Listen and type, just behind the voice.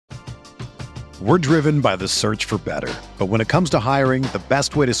We're driven by the search for better. But when it comes to hiring, the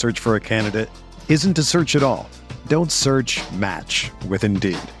best way to search for a candidate isn't to search at all. Don't search, match with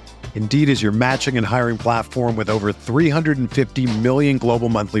Indeed. Indeed is your matching and hiring platform with over 350 million global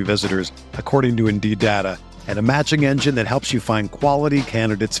monthly visitors, according to Indeed data, and a matching engine that helps you find quality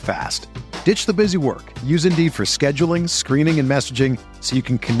candidates fast. Ditch the busy work. Use Indeed for scheduling, screening, and messaging so you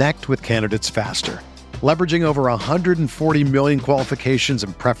can connect with candidates faster. Leveraging over 140 million qualifications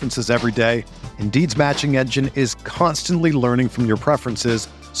and preferences every day, Indeed's matching engine is constantly learning from your preferences,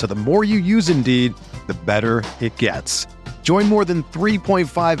 so the more you use Indeed, the better it gets. Join more than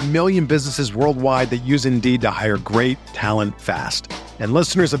 3.5 million businesses worldwide that use Indeed to hire great talent fast. And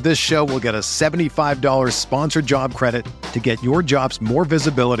listeners of this show will get a $75 sponsored job credit to get your jobs more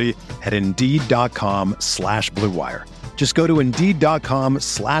visibility at Indeed.com/Blue Wire. Just go to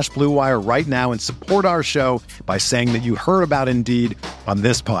Indeed.com/Blue Wire right now and support our show by saying that you heard about Indeed on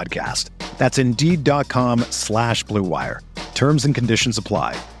this podcast. That's Indeed.com/Blue Wire. Terms and conditions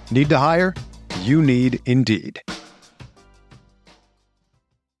apply. Need to hire? You need Indeed.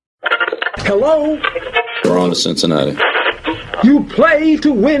 Hello? We're on to Cincinnati. You play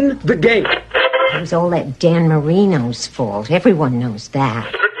to win the game. It was all that Dan Marino's fault. Everyone knows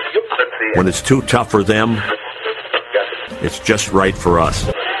that. When it's too tough for them, it's just right for us.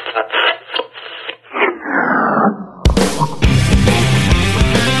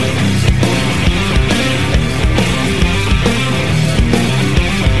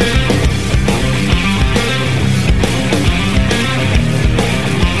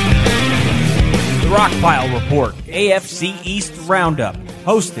 Rockpile Report, AFC East Roundup,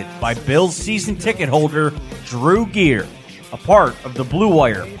 hosted by Bills season ticket holder Drew Gear, a part of the Blue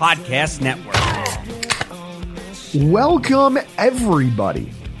Wire Podcast Network. Welcome,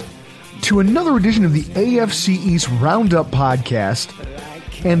 everybody, to another edition of the AFC East Roundup Podcast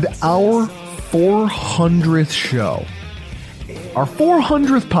and our 400th show. Our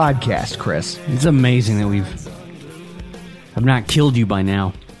 400th podcast, Chris. It's amazing that I've not killed you by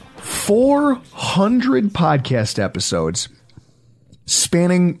now. 400 podcast episodes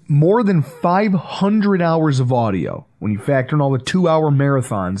spanning more than 500 hours of audio. When you factor in all the 2-hour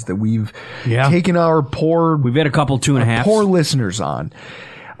marathons that we've taken our poor... We've had a couple 2.5. Poor listeners on.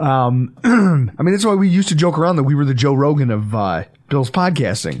 I mean, that's why we used to joke around that we were the Joe Rogan of Bill's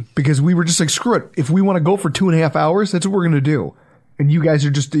podcasting. Because we were just like, screw it. If we want to go for 2.5 hours, that's what we're going to do. And you guys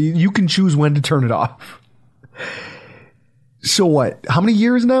are just... You can choose when to turn it off. So what? How many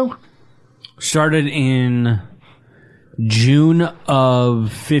years now? Started in June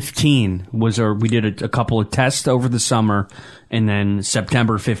of 15 we did a couple of tests over the summer, and then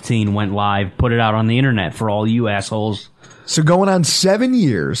September 15 went live, put it out on the internet for all you assholes. So going on 7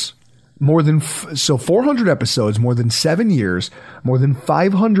 years, more than 400 episodes, more than 7 years, more than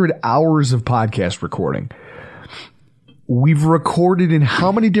 500 hours of podcast recording. We've recorded in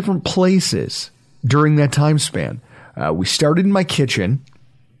how many different places during that time span? We started in my kitchen.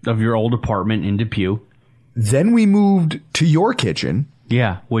 Of your old apartment in Depew. Then we moved to your kitchen.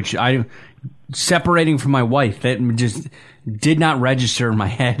 Yeah, which separating from my wife, that just did not register in my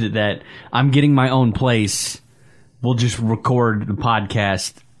head that I'm getting my own place. We'll just record the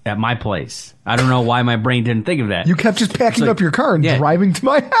podcast at my place. I don't know why my brain didn't think of that. You kept just packing up your car and driving to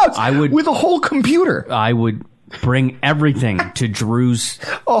my house with a whole computer. I would bring everything to Drew's.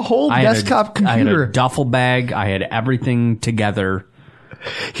 A whole desktop computer. I had a duffel bag. I had everything together.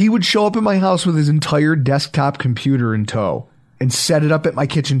 He would show up at my house with his entire desktop computer in tow and set it up at my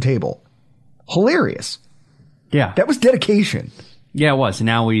kitchen table. Hilarious. Yeah. That was dedication. Yeah, it was.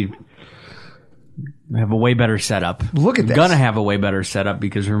 Now we have a way better setup. Look at this. We're going to have a way better setup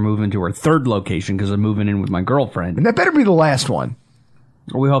because we're moving to our third location because I'm moving in with my girlfriend. And that better be the last one.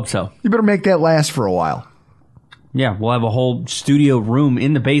 We hope so. You better make that last for a while. Yeah, we'll have a whole studio room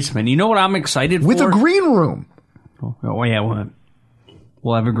in the basement. You know what I'm excited for? With a green room. Oh yeah,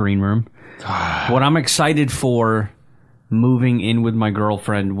 we'll have a green room. What I'm excited for moving in with my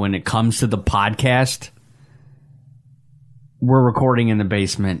girlfriend when it comes to the podcast, we're recording in the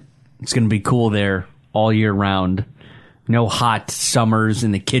basement. It's going to be cool there all year round. No hot summers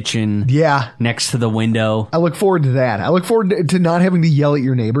in the kitchen. Yeah. Next to the window. I look forward to that. I look forward to not having to yell at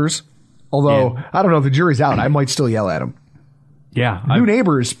your neighbors. Although, I don't know, if the jury's out. I might still yell at them. Yeah. New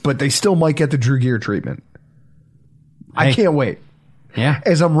neighbors, but they still might get the Drew Gear treatment. I can't wait. Yeah.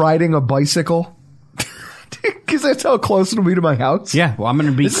 As I'm riding a bicycle. Because that's how close it'll be to my house. Yeah. Well, I'm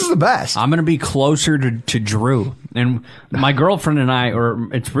going to be... This is the best. I'm going to be closer to Drew. And my girlfriend and I,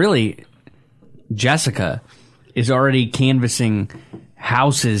 or it's really Jessica, is already canvassing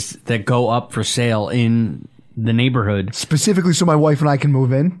houses that go up for sale in the neighborhood. Specifically so my wife and I can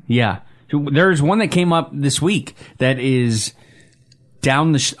move in? Yeah. There's one that came up this week that is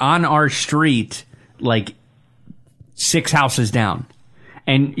down on our street, like 6 houses down.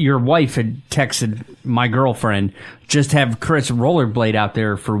 And your wife had texted my girlfriend, just have Chris rollerblade out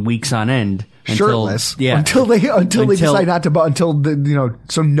there for weeks on end. Shirtless. Until they decide not to buy,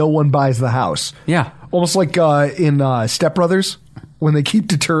 so no one buys the house. Yeah. Almost like in Step Brothers, when they keep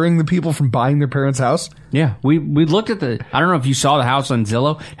deterring the people from buying their parents' house. Yeah. We looked at I don't know if you saw the house on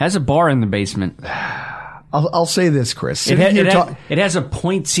Zillow. It has a bar in the basement. I'll say this, Chris. It has a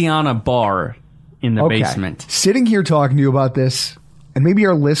Poinciana bar in the basement. Sitting here talking to you about this, and maybe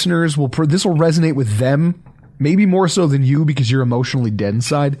our listeners this will resonate with them, maybe more so than you because you're emotionally dead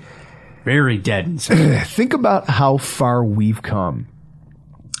inside. Very dead inside. Think about how far we've come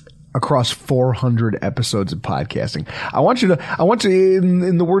across 400 episodes of podcasting. I want you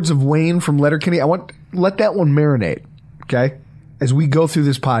in the words of Wayne from Letterkenny, let that one marinate. Okay. As we go through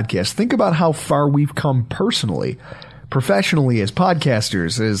this podcast, think about how far we've come personally, professionally, as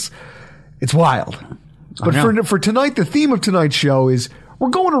podcasters. It's wild. But for tonight, the theme of tonight's show is we're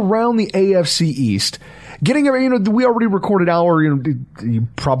going around the AFC East, getting we already recorded you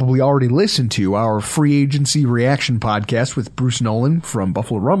probably already listened to our free agency reaction podcast with Bruce Nolan from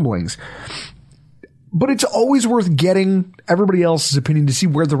Buffalo Rumblings. But it's always worth getting everybody else's opinion to see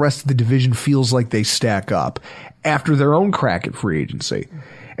where the rest of the division feels like they stack up after their own crack at free agency.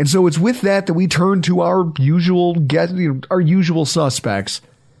 And so it's with that we turn to our usual suspects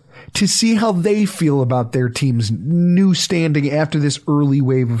to see how they feel about their team's new standing after this early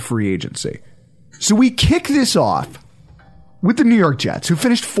wave of free agency. So we kick this off with the New York Jets, who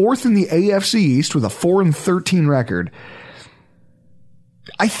finished 4th in the AFC East with a 4-13 record.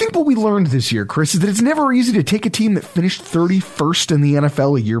 I think what we learned this year, Chris, is that it's never easy to take a team that finished 31st in the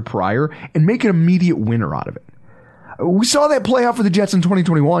NFL a year prior and make an immediate winner out of it. We saw that play out for the Jets in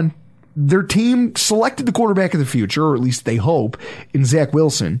 2021. Their team selected the quarterback of the future, or at least they hope, in Zach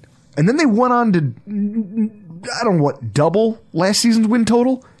Wilson. And then they went on to, double last season's win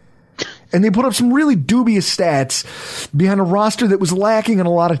total? And they put up some really dubious stats behind a roster that was lacking in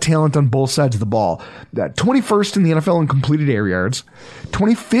a lot of talent on both sides of the ball. 21st in the NFL in completed air yards,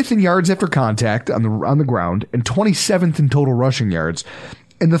 25th in yards after contact on the ground, and 27th in total rushing yards,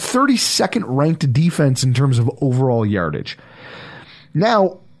 and the 32nd ranked defense in terms of overall yardage.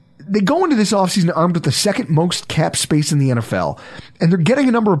 Now, they go into this offseason armed with the second most cap space in the NFL, and they're getting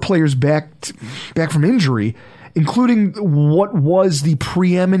a number of players back from injury, including what was the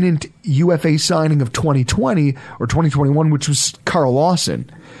preeminent UFA signing of 2020 or 2021, which was Carl Lawson.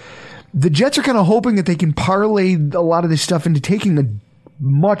 The Jets are kind of hoping that they can parlay a lot of this stuff into taking a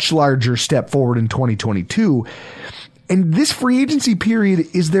much larger step forward in 2022. And this free agency period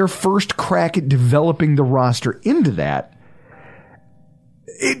is their first crack at developing the roster into that.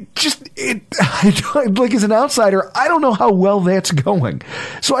 Like as an outsider, I don't know how well that's going.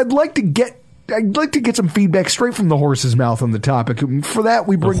 So I'd like to get some feedback straight from the horse's mouth on the topic. And for that,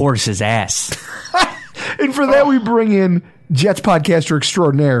 we bring the horse's ass. And for that, we bring in Jets podcaster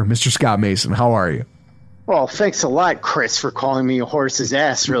extraordinaire, Mr. Scott Mason. How are you? Well, thanks a lot, Chris, for calling me a horse's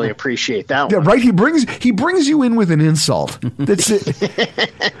ass. Really appreciate that one. Yeah, right. He brings you in with an insult. That's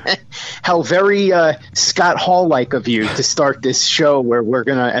it. How very Scott Hall-like of you to start this show where we're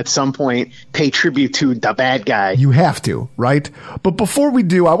going to, at some point, pay tribute to the bad guy. You have to, right? But before we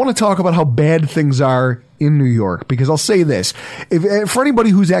do, I want to talk about how bad things are in New York, because I'll say this. For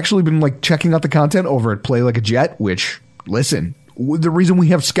anybody who's actually been checking out the content over at Play Like a Jet, which, listen, the reason we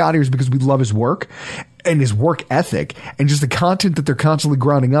have Scott here is because we love his work and his work ethic and just the content that they're constantly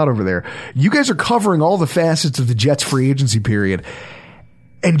grinding out over there. You guys are covering all the facets of the Jets free agency period.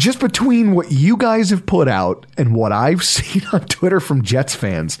 And just between what you guys have put out and what I've seen on Twitter from Jets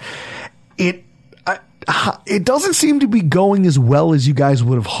fans, it doesn't seem to be going as well as you guys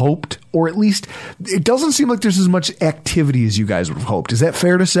would have hoped, or at least it doesn't seem like there's as much activity as you guys would have hoped. Is that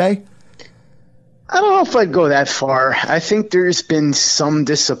fair to say? I don't know if I'd go that far. I think there's been some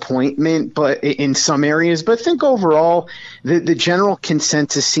disappointment, but in some areas. But I think overall, the general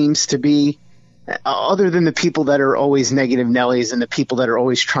consensus seems to be, other than the people that are always negative Nellies and the people that are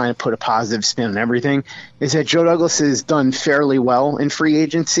always trying to put a positive spin on everything, is that Joe Douglas has done fairly well in free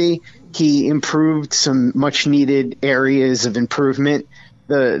agency. He improved some much needed areas of improvement.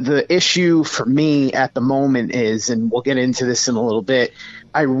 The issue for me at the moment is, and we'll get into this in a little bit,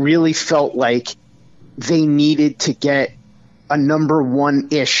 I really felt like they needed to get a number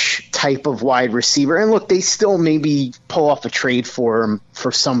one-ish type of wide receiver. And look, they still maybe pull off a trade for him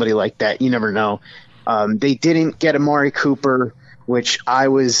for somebody like that. You never know. They didn't get Amari Cooper, which I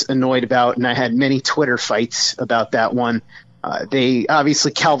was annoyed about, and I had many Twitter fights about that one. They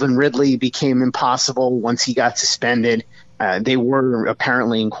obviously Calvin Ridley became impossible once he got suspended. They were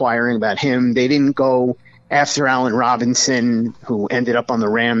apparently inquiring about him. They didn't go after Allen Robinson, who ended up on the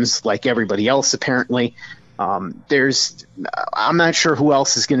Rams like everybody else apparently. I'm not sure who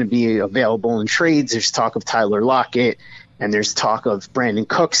else is going to be available in trades. There's talk of Tyler Lockett, and there's talk of Brandon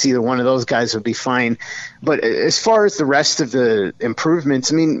Cooks. Either one of those guys would be fine. But as far as the rest of the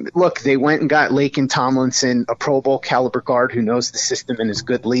improvements, I mean, look, they went and got Laken Tomlinson, a Pro Bowl caliber guard who knows the system and is a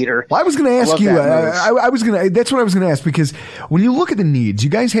good leader. Well, I was going to ask you, that's what I was going to ask, because when you look at the needs,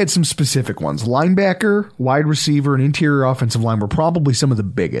 you guys had some specific ones. Linebacker, wide receiver, and interior offensive line were probably some of the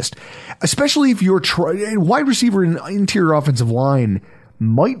biggest, especially if you're wide receiver and interior offensive line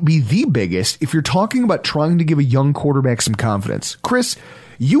might be the biggest if you're talking about trying to give a young quarterback some confidence. Chris,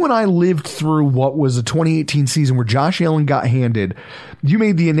 you and I lived through what was a 2018 season where Josh Allen got handed. You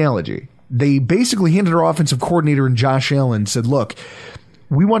made the analogy. They basically handed our offensive coordinator and Josh Allen and said, look,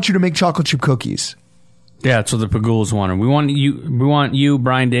 we want you to make chocolate chip cookies. Yeah, that's what the Pagulas wanted. We want you,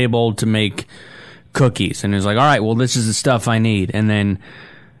 Brian Daboll, to make cookies. And it was like, all right, well, this is the stuff I need. And then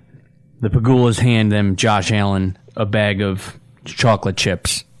the Pagulas hand them, Josh Allen, a bag of chocolate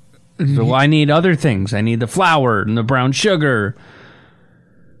chips. So I need other things. I need the flour and the brown sugar.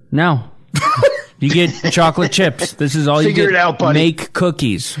 No. You get chocolate chips. This is all you get. Figure it out, buddy. Make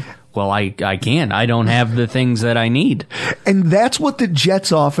cookies. Well, I can't. I don't have the things that I need. And that's what the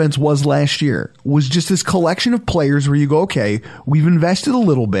Jets offense was last year, was just this collection of players where you go, okay, we've invested a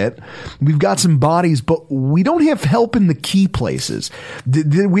little bit. We've got some bodies, but we don't have help in the key places.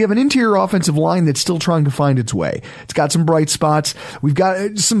 We have an interior offensive line that's still trying to find its way. It's got some bright spots. We've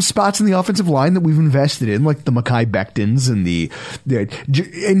got some spots in the offensive line that we've invested in, like the Mekhi Bectons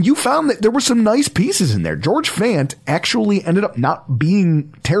and you found that there were some nice pieces in there. George Fant actually ended up not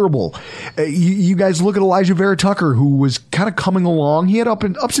being terrible. You guys look at Elijah Vera Tucker, who was kind of coming along. He had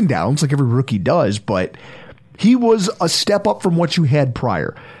ups and downs like every rookie does, but he was a step up from what you had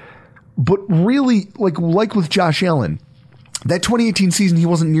prior. But really, like with Josh Allen, that 2018 season, he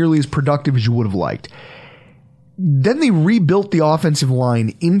wasn't nearly as productive as you would have liked. Then they rebuilt the offensive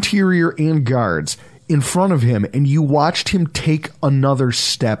line, interior and guards, in front of him, and you watched him take another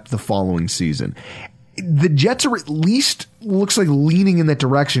step the following season. The Jets are at least looks like leaning in that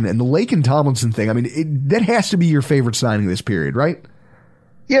direction. And the Laken Tomlinson thing, I mean, that has to be your favorite signing this period, right?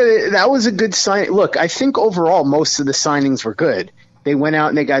 Yeah, that was a good sign. Look, I think overall most of the signings were good. They went out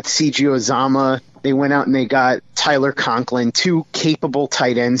and they got C.J. Uzomah. They went out and they got Tyler Conklin, two capable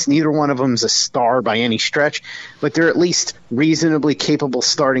tight ends. Neither one of them is a star by any stretch, but they're at least reasonably capable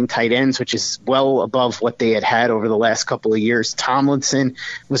starting tight ends, which is well above what they had over the last couple of years. Tomlinson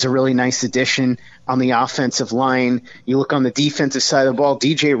was a really nice addition on the offensive line. You look on the defensive side of the ball,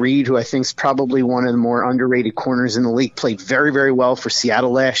 DJ Reed, who I think is probably one of the more underrated corners in the league, played very, very well for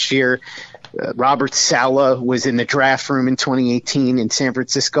Seattle last year. Robert Saleh was in the draft room in 2018 in San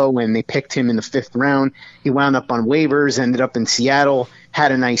Francisco when they picked him in the 5th round. He wound up on waivers, ended up in Seattle,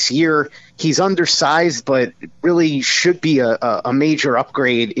 had a nice year. He's undersized, but really should be a major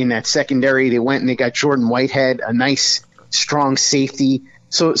upgrade in that secondary. They went and they got Jordan Whitehead, a nice, strong safety.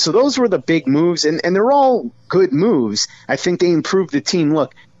 So those were the big moves, and they're all good moves. I think they improved the team.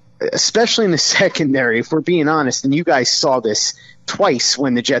 Look, especially in the secondary, if we're being honest, and you guys saw this twice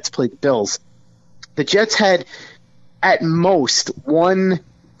when the Jets played the Bills. The Jets had at most one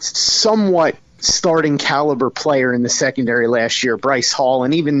somewhat starting caliber player in the secondary last year, Bryce Hall,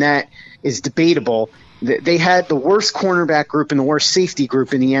 and even that is debatable. They had the worst cornerback group and the worst safety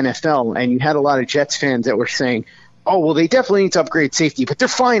group in the NFL, and you had a lot of Jets fans that were saying, oh, well, they definitely need to upgrade safety, but they're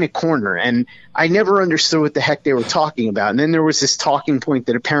fine at corner. And I never understood what the heck they were talking about. And then there was this talking point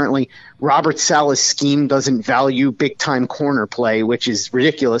that apparently Robert Saleh's scheme doesn't value big-time corner play, which is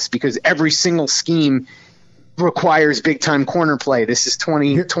ridiculous because every single scheme requires big-time corner play. This is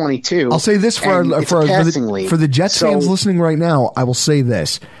 2022. I'll say this for the Jets fans listening right now, I will say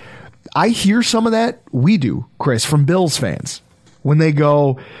this. I hear some of that, we do, Chris, from Bills fans. When they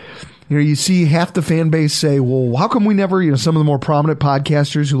go, you see half the fan base say, well, how come we never, some of the more prominent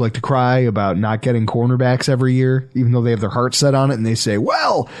podcasters who like to cry about not getting cornerbacks every year, even though they have their heart set on it, and they say,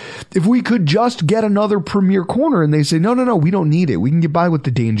 well, if we could just get another premier corner, and they say, no, we don't need it. We can get by with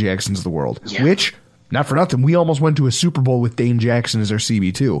the Dane Jacksons of the world, which, not for nothing, we almost went to a Super Bowl with Dane Jackson as our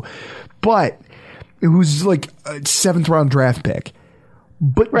CB2. But it was like a 7th round draft pick.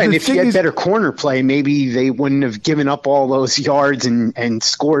 But right, if you had better corner play, maybe they wouldn't have given up all those yards and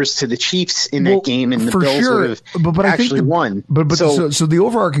scores to the Chiefs in that game, and the Bills would have actually won. So the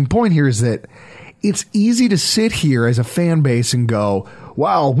overarching point here is that it's easy to sit here as a fan base and go,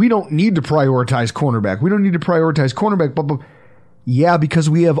 wow, we don't need to prioritize cornerback. We don't need to prioritize cornerback. But Yeah, because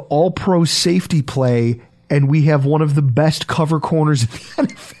we have all-pro safety play, and we have one of the best cover corners in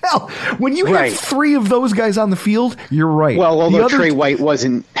the NFL. When you have three of those guys on the field, you're right. Well, although Trey White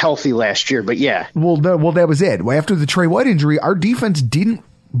wasn't healthy last year, but yeah. Well, that was it. After the Trey White injury, our defense didn't,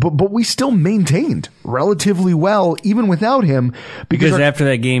 but we still maintained relatively well, even without him. Because after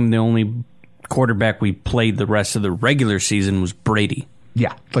that game, the only quarterback we played the rest of the regular season was Brady.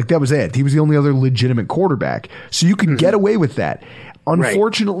 Yeah, like that was it. He was the only other legitimate quarterback. So you can get away with that.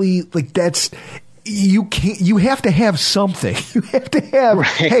 Unfortunately, like that's you can't. You have to have something. You have to have.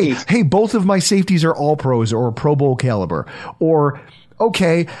 Hey, both of my safeties are all pros or Pro Bowl caliber. Or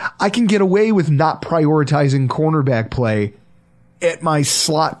okay, I can get away with not prioritizing cornerback play at my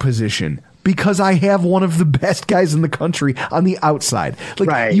slot position because I have one of the best guys in the country on the outside.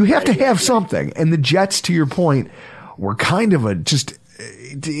 Like you have to have something. And the Jets, to your point, were kind of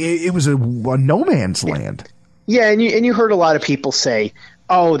it was a no man's land. Yeah, and you heard a lot of people say,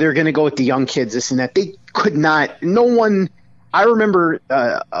 "Oh, they're going to go with the young kids, this and that." They could not. No one. I remember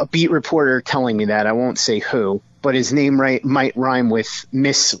a beat reporter telling me that. I won't say who, but his name might rhyme with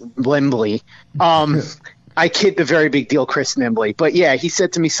Miss Limbley. I kid the very big deal, Chris Nimbley. But yeah, he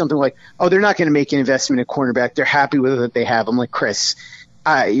said to me something like, "Oh, they're not going to make an investment in cornerback. They're happy with what they have." I'm like, Chris.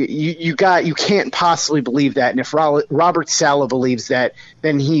 You can't possibly believe that, and if Robert Saleh believes that,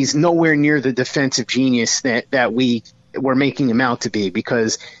 then he's nowhere near the defensive genius that we were making him out to be,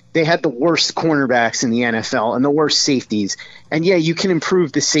 because they had the worst cornerbacks in the NFL and the worst safeties. And yeah, you can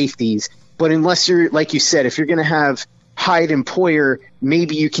improve the safeties, but unless you're, like you said, if you're going to have Hyde and Poyer,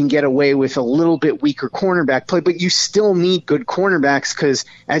 maybe you can get away with a little bit weaker cornerback play, but you still need good cornerbacks because,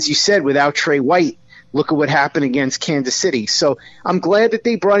 as you said, without Trey White, look at what happened against Kansas City. So I'm glad that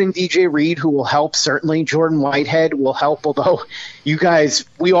they brought in DJ Reed, who will help. Certainly Jordan Whitehead will help, although you guys,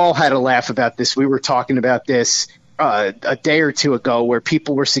 we all had a laugh about this. We were talking about this a day or two ago where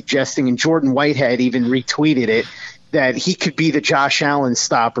people were suggesting, and Jordan Whitehead even retweeted it, that he could be the Josh Allen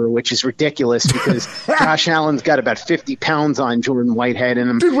stopper, which is ridiculous because Josh Allen's got about 50 pounds on Jordan Whitehead.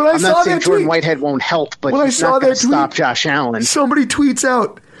 And I'm not saying Jordan Whitehead won't help, but he's not going to stop Josh Allen. Somebody tweets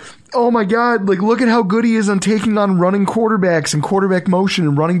out, "Oh my God, like look at how good he is on taking on running quarterbacks and quarterback motion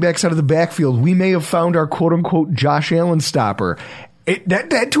and running backs out of the backfield. We may have found our quote unquote Josh Allen stopper."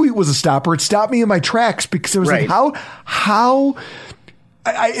 That tweet was a stopper. It stopped me in my tracks because it was like, how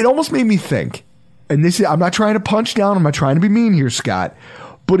it almost made me think, and this is, I'm not trying to punch down, I'm not trying to be mean here, Scott,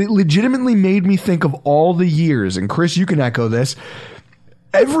 but it legitimately made me think of all the years, and Chris, you can echo this.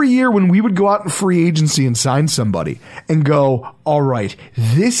 Every year when we would go out in free agency and sign somebody and go, all right,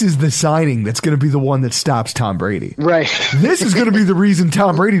 this is the signing that's going to be the one that stops Tom Brady. Right. This is going to be the reason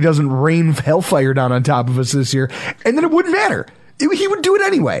Tom Brady doesn't rain hellfire down on top of us this year. And then it wouldn't matter. He would do it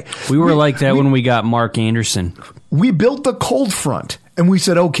anyway. We were like that when we got Mark Anderson. We built the cold front. And we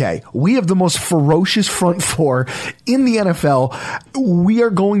said, okay, we have the most ferocious front four in the NFL. We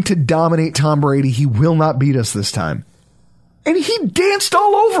are going to dominate Tom Brady. He will not beat us this time. And he danced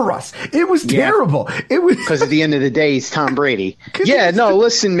all over us. It was terrible. It was because at the end of the day, he's Tom Brady.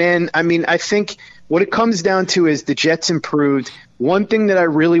 Listen, man. I mean, I think what it comes down to is the Jets improved. One thing that I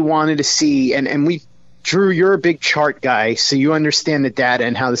really wanted to see, and we, Drew, you're a big chart guy, so you understand the data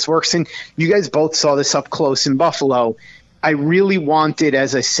and how this works. And you guys both saw this up close in Buffalo. I really wanted,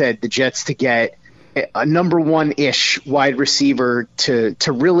 as I said, the Jets to get a number one-ish wide receiver to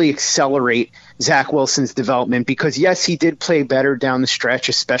really accelerate Zach Wilson's development, because yes, he did play better down the stretch,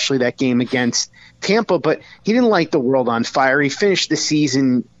 especially that game against Tampa, but he didn't light the world on fire. He finished the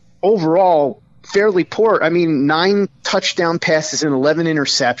season overall fairly poor. I mean, 9 touchdown passes and 11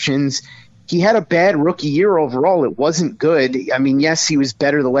 interceptions. He had a bad rookie year overall. It wasn't good. I mean, yes, he was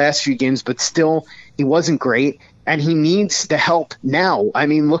better the last few games, but still he wasn't great, and he needs the help now. I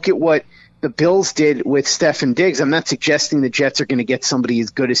mean, look at what the Bills did with Stefon Diggs. I'm not suggesting the Jets are going to get somebody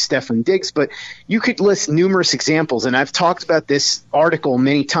as good as Stefon Diggs, but you could list numerous examples, and I've talked about this article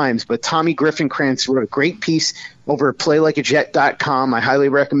many times, but Tommy Griffin-Krantz wrote a great piece over at playlikeajet.com. I highly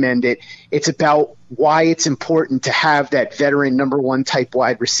recommend it. It's about why it's important to have that veteran number one type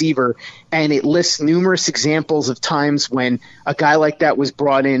wide receiver, and it lists numerous examples of times when a guy like that was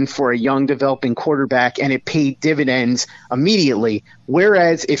brought in for a young developing quarterback and it paid dividends immediately.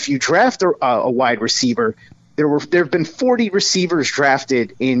 Whereas if you draft a wide receiver, there have been 40 receivers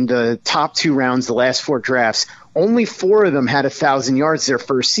drafted in the top 2 rounds, the last 4 drafts. Only 4 of them had 1,000 yards their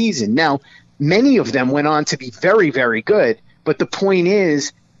first season. Now, many of them went on to be very, very good, but the point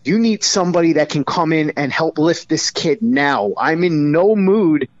is, you need somebody that can come in and help lift this kid now. I'm in no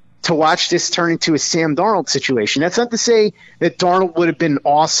mood to watch this turn into a Sam Darnold situation. That's not to say that Darnold would have been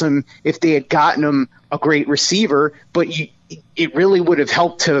awesome if they had gotten him a great receiver, but it really would have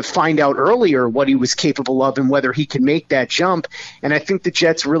helped to find out earlier what he was capable of and whether he could make that jump. And I think the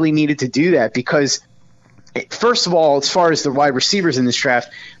Jets really needed to do that because, first of all, as far as the wide receivers in this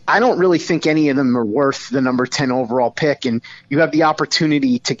draft, I don't really think any of them are worth the number 10 overall pick. And you have the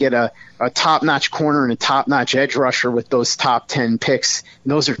opportunity to get a top-notch corner and a top-notch edge rusher with those top 10 picks.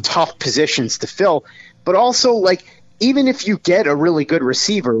 And those are tough positions to fill. But also, like, even if you get a really good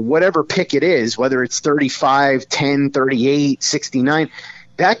receiver, whatever pick it is, whether it's 35, 10, 38, 69,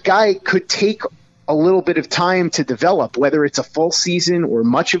 that guy could take a little bit of time to develop, whether it's a full season or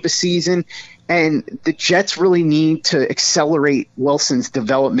much of a season. And the Jets really need to accelerate Wilson's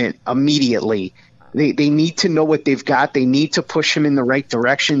development immediately. They need to know what they've got. They need to push him in the right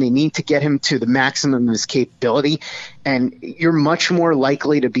direction. They need to get him to the maximum of his capability. And you're much more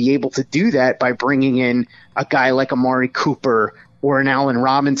likely to be able to do that by bringing in a guy like Amari Cooper or an Allen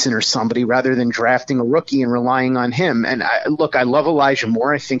Robinson or somebody rather than drafting a rookie and relying on him. And I love Elijah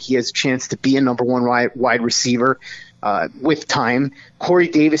Moore. I think he has a chance to be a number one wide receiver with time. Corey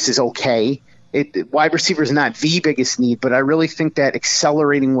Davis is okay. Wide receiver is not the biggest need, but I really think that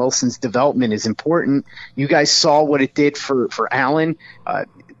accelerating Wilson's development is important. You guys saw what it did for Allen.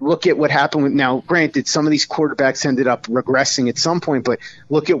 Look at what happened with, now granted, some of these quarterbacks ended up regressing at some point, but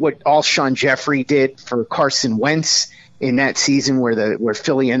look at what Alshon Jeffrey did for Carson Wentz in that season where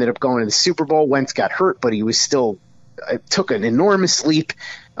Philly ended up going to the Super Bowl. Wentz got hurt, but he was still took an enormous leap.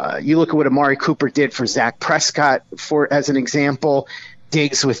 You look at what Amari Cooper did for Dak Prescott, as an example.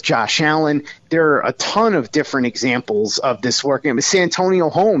 Diggs with Josh Allen. There are a ton of different examples of this working. Santonio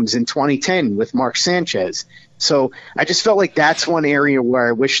Holmes in 2010 with Mark Sanchez. So I just felt like that's one area where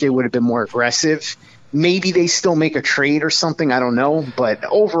I wish they would have been more aggressive. Maybe they still make a trade or something. I don't know. But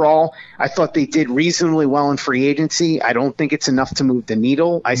overall, I thought they did reasonably well in free agency. I don't think it's enough to move the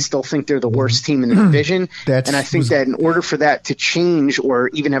needle. I still think they're the worst team in the division. And I think that in order for that to change or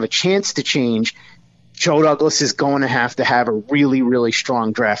even have a chance to change, Joe Douglas is going to have a really, really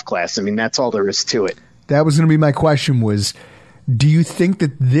strong draft class. I mean, that's all there is to it. That was going to be my question was, do you think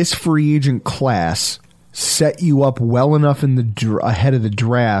that this free agent class set you up well enough in the ahead of the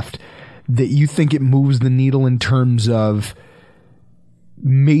draft that you think it moves the needle in terms of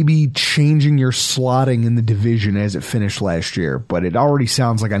maybe changing your slotting in the division as it finished last year? But it already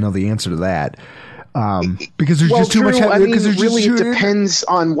sounds like I know the answer to that. Because there's just too much. It depends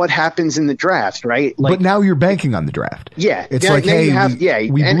on what happens in the draft, right? But now you're banking on the draft. Yeah, it's like, hey,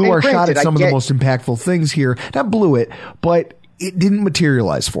 we blew our shot at some of the most impactful things here. Not blew it, but it didn't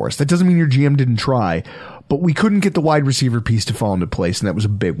materialize for us. That doesn't mean your GM didn't try, but we couldn't get the wide receiver piece to fall into place, and that was a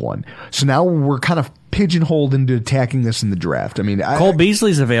big one. So now we're kind of pigeonholed into attacking this in the draft. I mean, Cole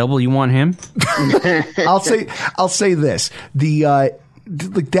Beasley's available. You want him? I'll say this.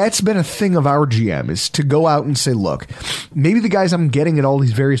 That's been a thing of our GM is to go out and say, look, maybe the guys I'm getting at all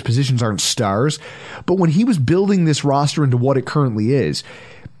these various positions aren't stars, but when he was building this roster into what it currently is,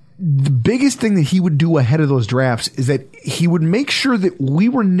 the biggest thing that he would do ahead of those drafts is that he would make sure that we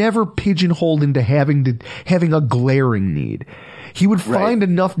were never pigeonholed into having a glaring need. He would find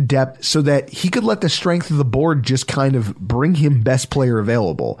enough depth so that he could let the strength of the board just kind of bring him best player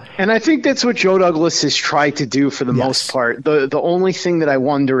available. And I think that's what Joe Douglas has tried to do for the most part. The only thing that I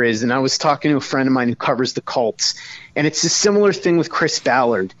wonder is, and I was talking to a friend of mine who covers the Colts, and it's a similar thing with Chris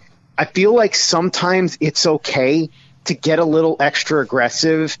Ballard. I feel like sometimes it's okay to get a little extra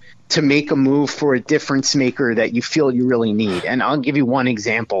aggressive to make a move for a difference maker that you feel you really need. And I'll give you one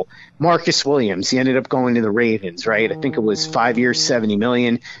example. Marcus Williams, he ended up going to the Ravens, right? I think it was 5 years, $70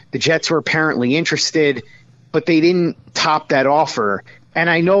 million. The Jets were apparently interested, but they didn't top that offer. And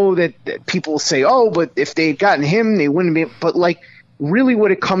I know that people say, oh, but if they had gotten him, they wouldn't be. But like, really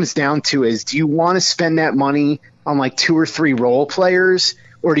what it comes down to is, do you want to spend that money on like 2 or 3 role players?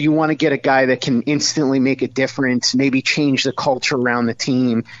 Or do you want to get a guy that can instantly make a difference, maybe change the culture around the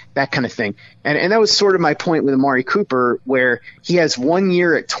team, that kind of thing? And that was sort of my point with Amari Cooper, where he has 1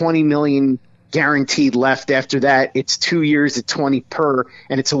 year at $20 million guaranteed left. After that, it's 2 years at 20 per,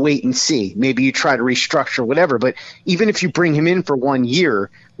 and it's a wait and see. Maybe you try to restructure, whatever. But even if you bring him in for 1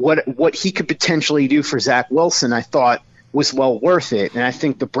 year, what he could potentially do for Zach Wilson, I thought was well worth it. And I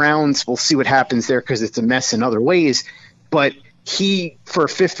think the Browns, we'll see what happens there because it's a mess in other ways. But he, for a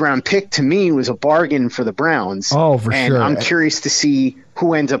 5th-round pick, to me, was a bargain for the Browns. Oh, for and sure. I'm curious to see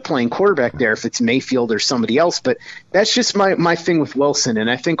who ends up playing quarterback there, if it's Mayfield or somebody else. But that's just my thing with Wilson. And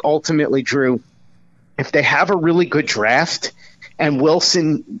I think ultimately, Drew, if they have a really good draft and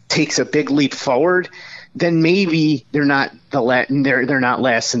Wilson takes a big leap forward, then maybe they're not they're not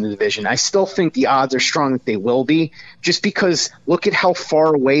last in the division. I still think the odds are strong that they will be, just because look at how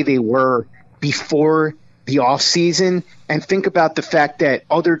far away they were before the offseason and think about the fact that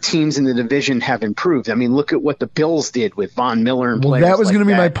other teams in the division have improved. I mean, look at what the Bills did with Von Miller and players that was like going to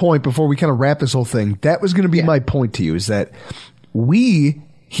be that. my point before we kind of wrap this whole thing. That was going to be my point to you, is that we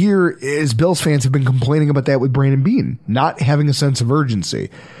here as Bills fans have been complaining about that with Brandon Beane, not having a sense of urgency.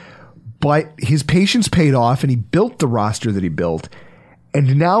 But his patience paid off, and he built the roster that he built.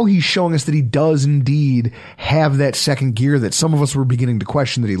 And now he's showing us that he does indeed have that second gear that some of us were beginning to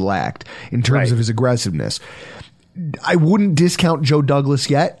question that he lacked in terms of his aggressiveness. I wouldn't discount Joe Douglas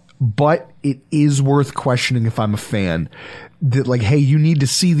yet, but it is worth questioning if I'm a fan. That, like, hey, you need to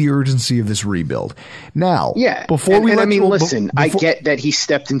see the urgency of this rebuild. Now, I get that he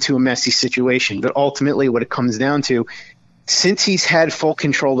stepped into a messy situation, but ultimately what it comes down to, since he's had full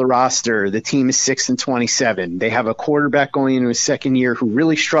control of the roster, the team is 6-27. They have a quarterback going into his second year who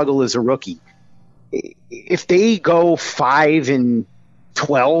really struggled as a rookie. If they go 5-12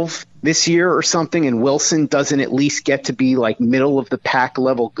 this year or something, and Wilson doesn't at least get to be like middle of the pack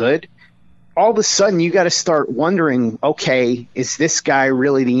level good, all of a sudden you got to start wondering, okay, is this guy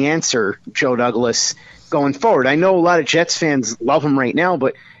really the answer, Joe Douglas, going forward? I know a lot of Jets fans love him right now,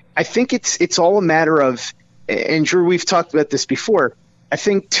 but I think it's all a matter of, and Drew, we've talked about this before, I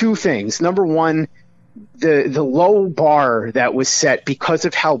think two things. Number one, the low bar that was set because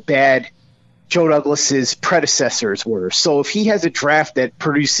of how bad Joe Douglas's predecessors were. So if he has a draft that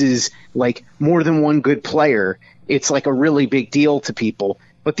produces like more than one good player, it's like a really big deal to people.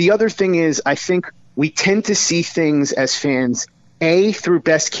 But the other thing is, I think we tend to see things as fans, A, through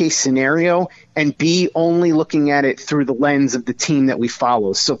best case scenario, and B, only looking at it through the lens of the team that we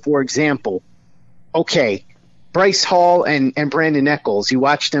follow. So for example, okay, Bryce Hall and Brandon Echols, you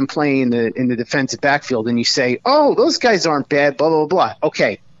watch them play in the defensive backfield and you say, oh, those guys aren't bad, blah, blah, blah.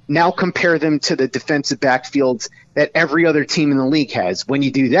 Okay, now compare them to the defensive backfields that every other team in the league has. When you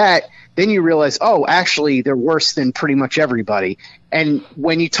do that, then you realize, oh, actually, they're worse than pretty much everybody. And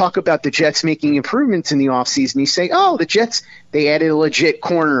when you talk about the Jets making improvements in the offseason, you say, oh, the Jets, they added a legit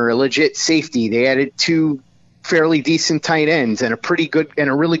corner, a legit safety. They added 2 fairly decent tight ends and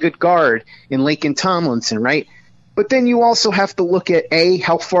a really good guard in Laken Tomlinson, right? But then you also have to look at, A,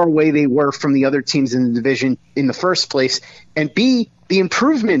 how far away they were from the other teams in the division in the first place, and B, the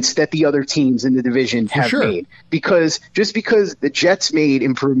improvements that the other teams in the division have made. Because just because the Jets made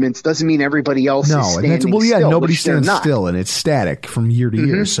improvements doesn't mean everybody else is standing still. Nobody stands still, and it's static from year to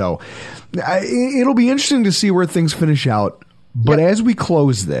year. So it'll be interesting to see where things finish out. But as we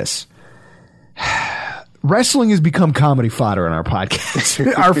close this, wrestling has become comedy fodder on our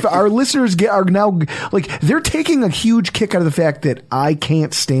podcast. our listeners are now like, they're taking a huge kick out of the fact that I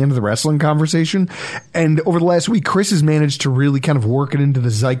can't stand the wrestling conversation. And over the last week, Chris has managed to really kind of work it into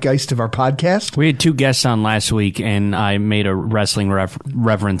the zeitgeist of our podcast. We had 2 guests on last week, and I made a wrestling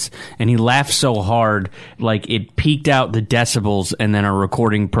reference, and he laughed so hard, like it peaked out the decibels, and then our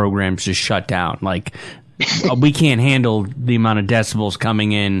recording programs just shut down. Like, we can't handle the amount of decibels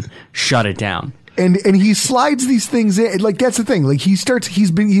coming in. Shut it down. And he slides these things in. Like, that's the thing. Like, he's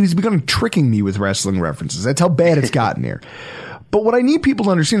begun tricking me with wrestling references. That's how bad it's gotten here. But what I need people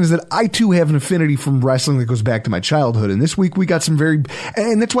to understand is that I too have an affinity from wrestling that goes back to my childhood. And this week we got some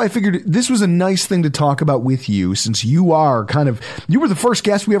and that's why I figured this was a nice thing to talk about with you, since you were the first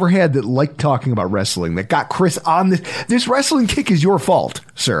guest we ever had that liked talking about wrestling, that got Chris on this wrestling kick is your fault,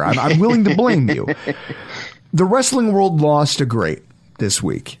 sir. I'm willing to blame you. The wrestling world lost a great this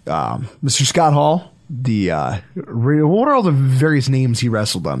week. Mr. Scott Hall, what are all the various names he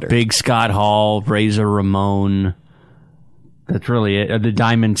wrestled under? Big Scott Hall, Razor Ramon. That's really it. The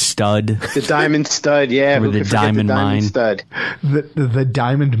Diamond Stud. The Diamond Stud, yeah. Or the Diamond Mine. Stud. The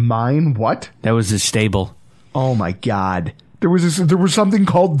Diamond Mine? What? That was his stable. Oh my God. There was something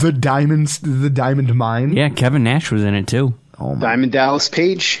called the Diamond Mine. Yeah, Kevin Nash was in it too. Oh my. Diamond Dallas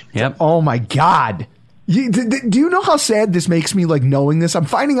Page. Yep. Oh my God. Do you know how sad this makes me, like, knowing this? I'm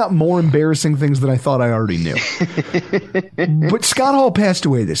finding out more embarrassing things than I thought I already knew. But Scott Hall passed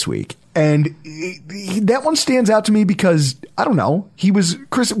away this week. And that one stands out to me because, I don't know,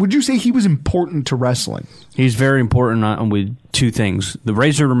 Chris, would you say he was important to wrestling? He's very important with 2 things. The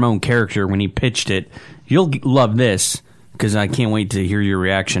Razor Ramon character, when he pitched it, you'll love this because I can't wait to hear your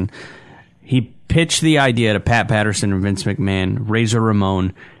reaction. He pitched the idea to Pat Patterson and Vince McMahon. Razor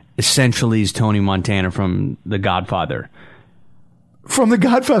Ramon essentially is Tony Montana from The Godfather. From The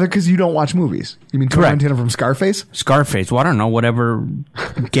Godfather, because you don't watch movies. You mean Tony Montana from Scarface? Scarface. Well, I don't know, whatever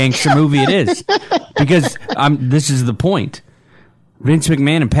gangster movie it is. Because this is the point. Vince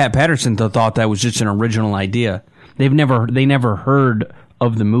McMahon and Pat Patterson thought that was just an original idea. They never heard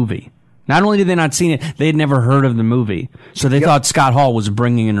of the movie. Not only did they not seen it, they had never heard of the movie. So they thought Scott Hall was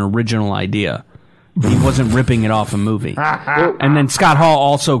bringing an original idea. He wasn't ripping it off a movie. And then Scott Hall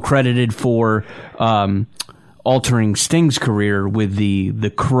also credited for altering Sting's career with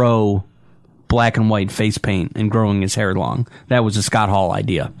the Crow black and white face paint and growing his hair long. That was a Scott Hall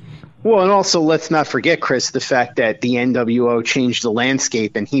idea. Well, and also let's not forget, Chris, the fact that the NWO changed the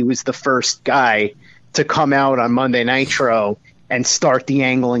landscape, and he was the first guy to come out on Monday Nitro and start the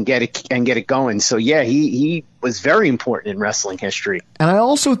angle and get it going. So yeah, he was very important in wrestling history. And I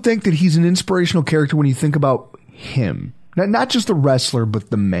also think that he's an inspirational character when you think about him, not just the wrestler, but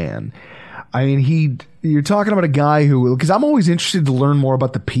the man. I mean, you're talking about a guy who, because I'm always interested to learn more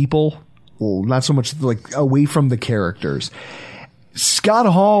about the people, well, not so much like away from the characters. Scott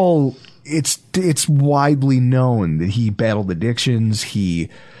Hall, it's widely known that he battled addictions.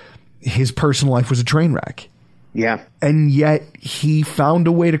 His personal life was a train wreck. Yeah. And yet he found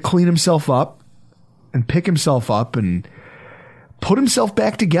a way to clean himself up and pick himself up and put himself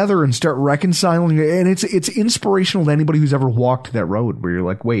back together and start reconciling. And it's inspirational to anybody who's ever walked that road where you're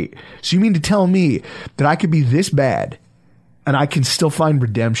like, wait, so you mean to tell me that I could be this bad and I can still find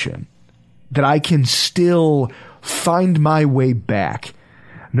redemption, that I can still find my way back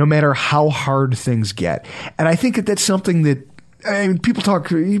no matter how hard things get. And I think that that's something that, I mean, people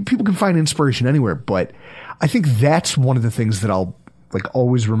can find inspiration anywhere, but I think that's one of the things that I'll like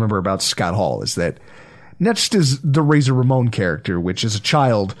always remember about Scott Hall is that not just as the Razor Ramon character, which as a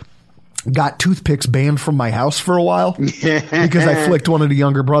child got toothpicks banned from my house for a while because I flicked one at a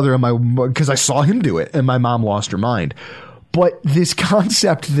younger brother because I saw him do it and my mom lost her mind. But this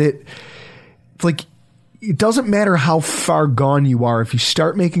concept that like, it doesn't matter how far gone you are. If you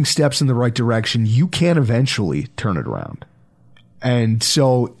start making steps in the right direction, you can eventually turn it around. And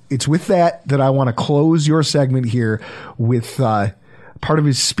so it's with that I want to close your segment here with part of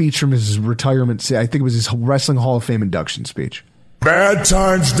his speech from his retirement. I think it was his Wrestling Hall of Fame induction speech. Bad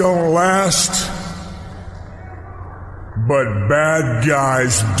times don't last, but bad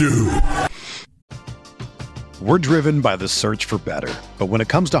guys do. We're driven by the search for better. But when it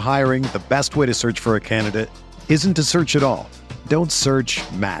comes to hiring, the best way to search for a candidate isn't to search at all. Don't search,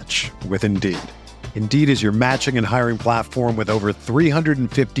 match with Indeed. Indeed is your matching and hiring platform with over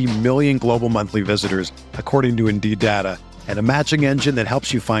 350 million global monthly visitors, according to Indeed data, and a matching engine that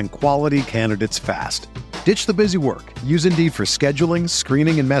helps you find quality candidates fast. Ditch the busy work. Use Indeed for scheduling,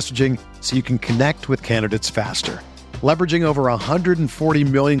 screening, and messaging so you can connect with candidates faster. Leveraging over 140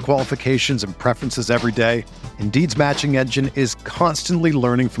 million qualifications and preferences every day, Indeed's matching engine is constantly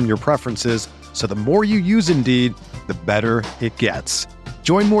learning from your preferences, so the more you use Indeed, the better it gets.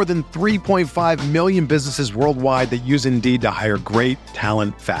 Join more than 3.5 million businesses worldwide that use Indeed to hire great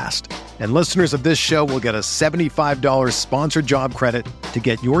talent fast. And listeners of this show will get a $75 sponsored job credit to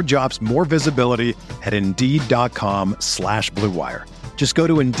get your jobs more visibility at Indeed.com/Blue Wire. Just go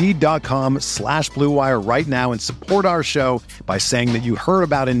to Indeed.com/Blue Wire right now and support our show by saying that you heard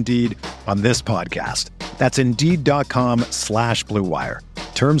about Indeed on this podcast. That's Indeed.com/Blue Wire.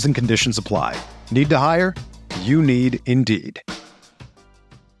 Terms and conditions apply. Need to hire? You need Indeed.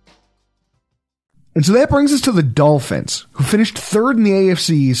 And so that brings us to the Dolphins, who finished third in the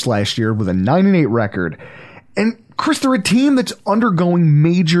AFC East last year with a 9-8 record. And Chris, they're a team that's undergoing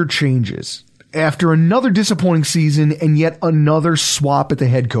major changes after another disappointing season and yet another swap at the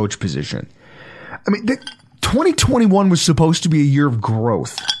head coach position. I mean, 2021 was supposed to be a year of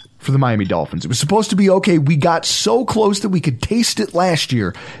growth for the Miami Dolphins. It was supposed to be, okay, we got so close that we could taste it last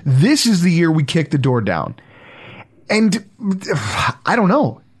year. This is the year we kick the door down. And I don't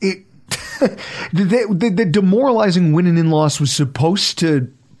know. The demoralizing win and in-loss was supposed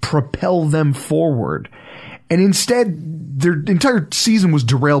to propel them forward. And instead, their entire season was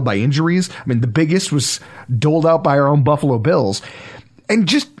derailed by injuries. I mean, the biggest was doled out by our own Buffalo Bills. And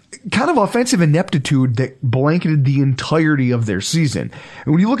just kind of offensive ineptitude that blanketed the entirety of their season.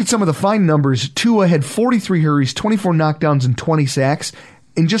 And when you look at some of the fine numbers, Tua had 43 hurries, 24 knockdowns, and 20 sacks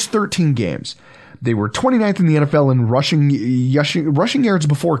in just 13 games. They were 29th in the NFL in rushing yards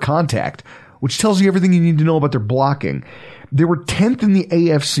before contact, which tells you everything you need to know about their blocking. They were 10th in the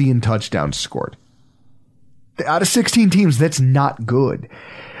AFC in touchdowns scored. Out of 16 teams, that's not good.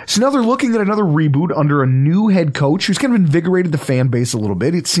 So now they're looking at another reboot under a new head coach who's kind of invigorated the fan base a little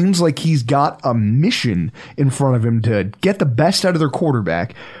bit. It seems like he's got a mission in front of him to get the best out of their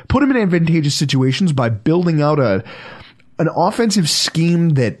quarterback, put him in advantageous situations by building out an offensive scheme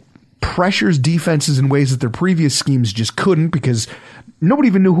that pressures defenses in ways that their previous schemes just couldn't because nobody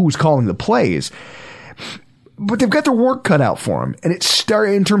even knew who was calling the plays. But they've got their work cut out for them. And it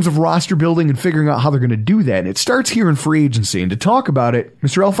starts in terms of roster building and figuring out how they're going to do that. And it starts here in free agency. And to talk about it,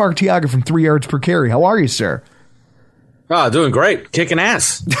 Mr. Elfar Tiaga from 3 Yards Per Carry. How are you, sir? Oh, doing great. Kicking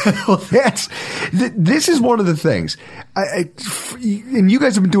ass. Well, this is one of the things. And you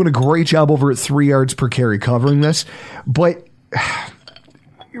guys have been doing a great job over at 3 yards per carry covering this. But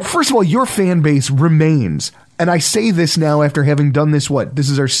first of all, your fan base remains. And I say this now after having done this, this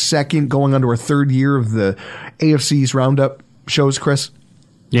is our second, going on to our third year of the AFC's Roundup shows, Chris?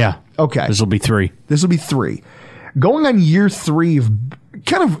 Yeah. Okay. This will be 3. This will be 3. Going on year 3 of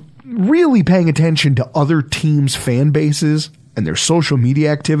kind of really paying attention to other teams' fan bases and their social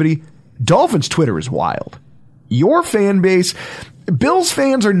media activity, Dolphins Twitter is wild. Your fan base, Bills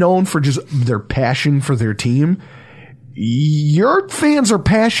fans are known for just their passion for their team. Your fans are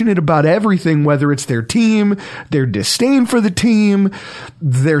passionate about everything, whether it's their team, their disdain for the team,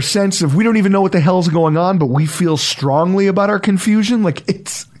 their sense of we don't even know what the hell's going on, but we feel strongly about our confusion. Like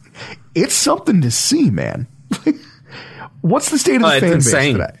it's something to see, man. What's the state of the fan base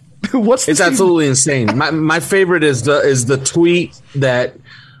today? It's absolutely insane. My favorite is the tweet that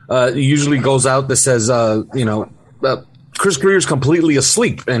usually goes out that says, Chris Greer's completely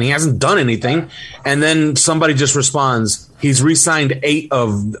asleep and he hasn't done anything. And then somebody just responds, he's re-signed 8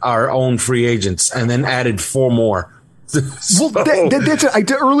 of our own free agents and then added 4 more. Well, that's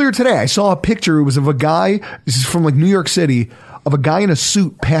it. Earlier today, I saw a picture. It was of a guy, this is from like New York City, of a guy in a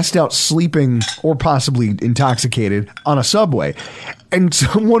suit passed out sleeping or possibly intoxicated on a subway. And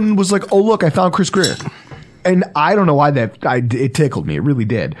someone was like, oh, look, I found Chris Greer. And I don't know why it tickled me. It really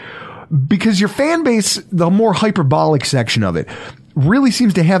did. Because your fan base, the more hyperbolic section of it, really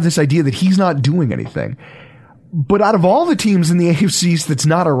seems to have this idea that he's not doing anything. But out of all the teams in the AFC that's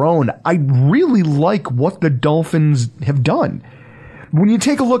not our own, I really like what the Dolphins have done. When you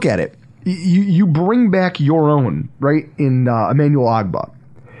take a look at it, you bring back your own, right, in Emmanuel Ogbah.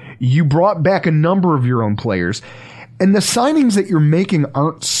 You brought back a number of your own players. And the signings that you're making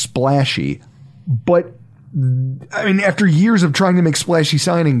aren't splashy. But, I mean, after years of trying to make splashy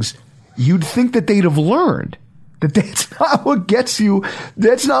signings, you'd think that they'd have learned that that's not what gets you.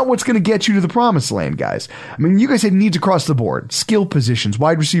 That's not what's going to get you to the promised land, guys. I mean, you guys had needs across the board, skill positions,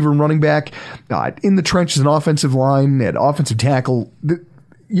 wide receiver and running back, in the trenches and offensive line, at offensive tackle.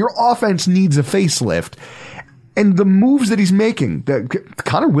 Your offense needs a facelift. And the moves that he's making,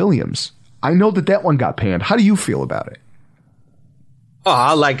 Connor Williams, I know that one got panned. How do you feel about it? Oh,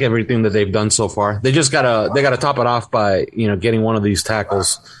 I like everything that they've done so far. They just gotta top it off by, getting one of these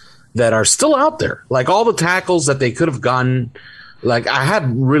tackles that are still out there. Like all the tackles that they could have gotten. Like I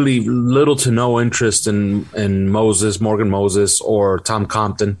had really little to no interest in Morgan Moses or Tom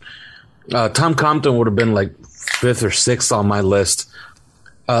Compton. Tom Compton would have been like 5th or 6th on my list.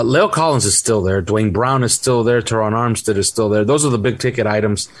 Leo Collins is still there. Dwayne Brown is still there. Teron Armstead is still there. Those are the big ticket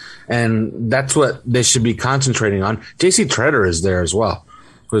items, and that's what they should be concentrating on. J.C. Treader is there as well,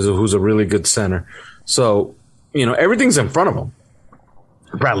 who's a really good center. So, everything's in front of them.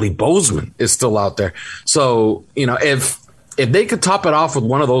 Bradley Bozeman is still out there. So, if they could top it off with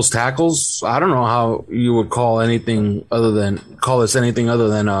one of those tackles, I don't know how you would call this anything other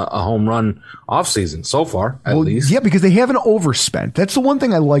than a home run offseason so far, at least. Yeah, because they haven't overspent. That's the one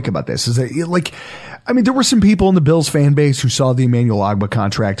thing I like about this is that, there were some people in the Bills fan base who saw the Emmanuel Ogbah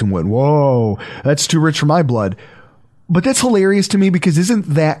contract and went, whoa, that's too rich for my blood. But that's hilarious to me because isn't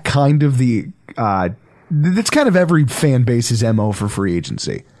that kind of that's kind of every fan base's MO for free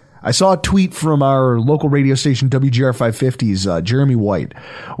agency. I saw a tweet from our local radio station, WGR 550's Jeremy White,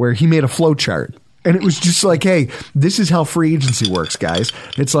 where he made a flow chart. And it was just like, hey, this is how free agency works, guys.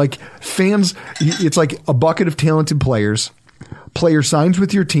 It's like it's like a bucket of talented players. Player signs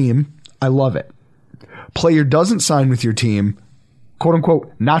with your team. I love it. Player doesn't sign with your team, quote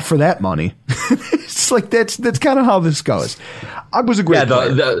unquote, not for that money. It's like that's kind of how this goes. I was a great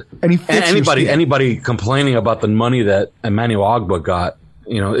player. And anybody complaining about the money that Emmanuel Ogbah got,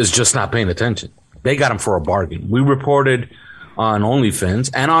 is just not paying attention. They got him for a bargain. We reported on OnlyFans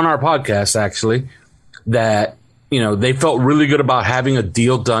and on our podcast, actually, that, they felt really good about having a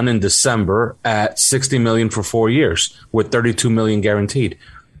deal done in December at $60 million for 4 years with $32 million guaranteed.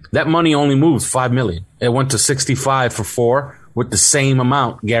 That money only moved $5 million. It went to 65 for 4 with the same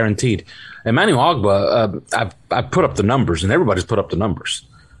amount guaranteed. Emmanuel Ogbah, I put up the numbers, and everybody's put up the numbers.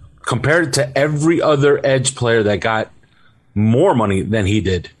 Compared to every other edge player that got more money than he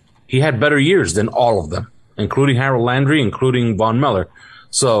did, he had better years than all of them, including Harold Landry, including Von Miller.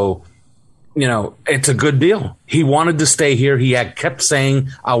 So, it's a good deal. He wanted to stay here. He had kept saying,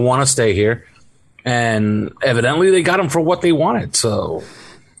 I want to stay here. And evidently they got him for what they wanted. So,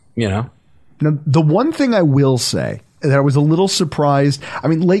 Now, the one thing I will say that I was a little surprised,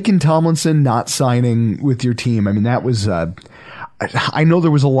 Laken Tomlinson not signing with your team, that was I know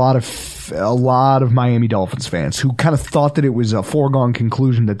there was a lot of Miami Dolphins fans who kind of thought that it was a foregone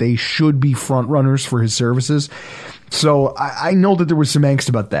conclusion that they should be front runners for his services. So I know that there was some angst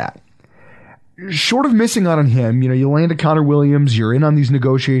about that. Short of missing out on him, you landed Connor Williams. You're in on these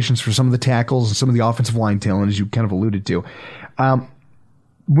negotiations for some of the tackles and some of the offensive line talent, as you kind of alluded to.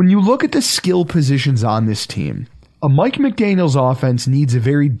 When you look at the skill positions on this team, a Mike McDaniel's offense needs a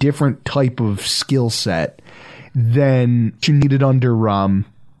very different type of skill set than you needed under,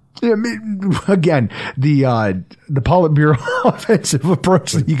 again, the Politburo offensive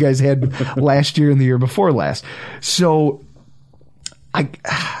approach that you guys had last year and the year before last. So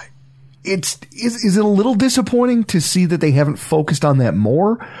is it a little disappointing to see that they haven't focused on that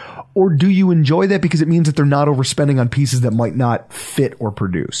more? Or do you enjoy that because it means that they're not overspending on pieces that might not fit or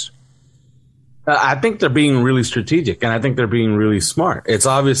produce? I think they're being really strategic, and I think they're being really smart. It's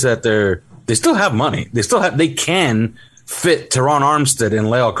obvious that they still have money. They can fit Teron Armstead and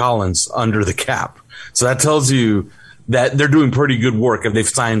La'el Collins under the cap. So that tells you that they're doing pretty good work. If they've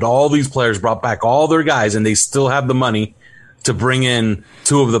signed all these players, brought back all their guys, and they still have the money to bring in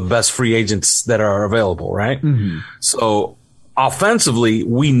two of the best free agents that are available, right? Mm-hmm. So offensively,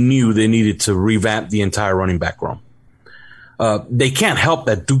 we knew they needed to revamp the entire running back room. They can't help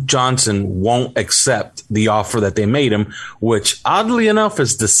that Duke Johnson won't accept the offer that they made him, which oddly enough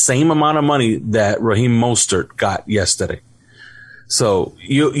is the same amount of money that Raheem Mostert got yesterday. So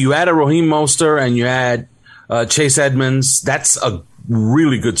you add a Raheem Mostert and you add Chase Edmonds. That's a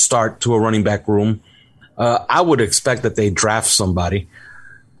really good start to a running back room. I would expect that they draft somebody.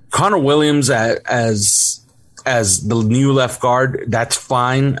 Connor Williams as the new left guard, that's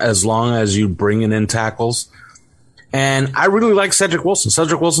fine as long as you bring in tackles. And I really like Cedric Wilson.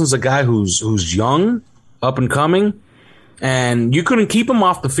 Cedric Wilson's a guy who's young, up and coming, and you couldn't keep him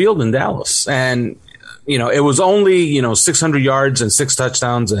off the field in Dallas. And, it was only, 600 yards and 6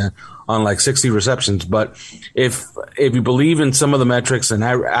 touchdowns on like 60 receptions. But if you believe in some of the metrics, and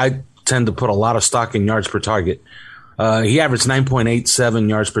I tend to put a lot of stock in yards per target, he averaged 9.87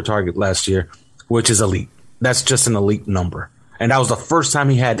 yards per target last year, which is elite. That's just an elite number. And that was the first time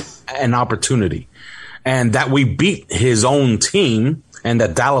he had an opportunity. And that we beat his own team and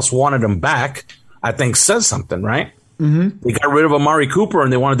that Dallas wanted him back, I think says something, right? Mm-hmm. They got rid of Amari Cooper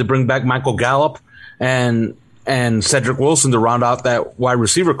and they wanted to bring back Michael Gallup and Cedric Wilson to round out that wide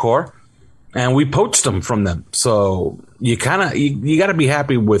receiver core. And we poached them from them. So you got to be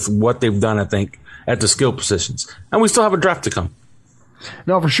happy with what they've done, I think, at the skill positions. And we still have a draft to come.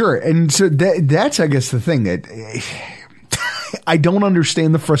 No, for sure. And so that's, I guess, the thing that I don't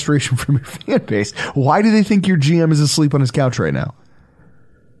understand the frustration from your fan base. Why do they think your GM is asleep on his couch right now?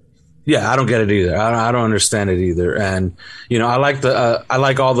 Yeah, I don't get it either. I don't understand it either. And, I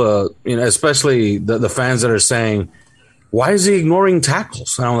like all the, especially the fans that are saying, why is he ignoring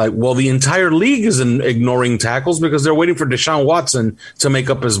tackles? And I'm like, well, the entire league is ignoring tackles because they're waiting for Deshaun Watson to make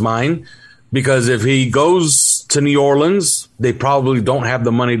up his mind. Because if he goes to New Orleans, they probably don't have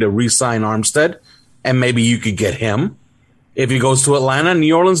the money to re-sign Armstead, and maybe you could get him. If he goes to Atlanta,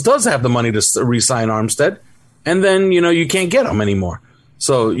 New Orleans does have the money to re-sign Armstead, and then, you can't get him anymore.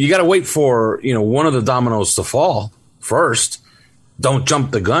 So you got to wait for, one of the dominoes to fall first. Don't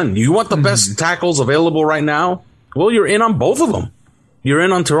jump the gun. You want the best tackles available right now? Well, you're in on both of them. You're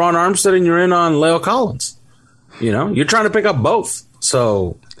in on Teron Armstead and you're in on La'el Collins. You're trying to pick up both.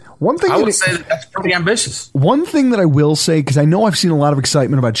 So one thing I would say that's pretty ambitious. One thing that I will say, because I know I've seen a lot of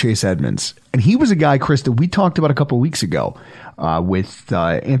excitement about Chase Edmonds, and he was a guy, Chris, that we talked about a couple of weeks ago with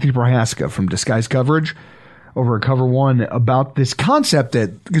Anthony Prohaska from Disguise Coverage over at Cover One about this concept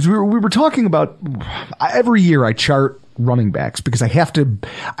that, because we were talking about every year I chart running backs because I have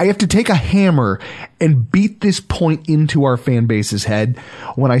to take a hammer and beat this point into our fan base's head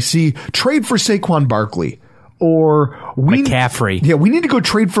when I see trade for Saquon Barkley. Or McCaffrey. We need to go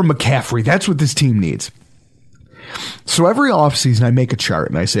trade for McCaffrey. That's what this team needs. So every offseason I make a chart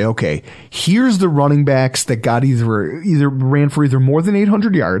and I say, okay, here's the running backs that got either ran for either more than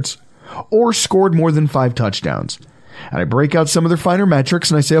 800 yards or scored more than 5 touchdowns. And I break out some of their finer metrics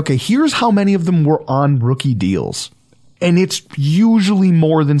and I say, okay, here's how many of them were on rookie deals. And it's usually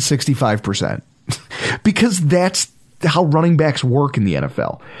more than 65% because that's how running backs work in the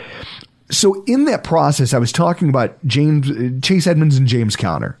NFL. So in that process, I was talking about Chase Edmonds and James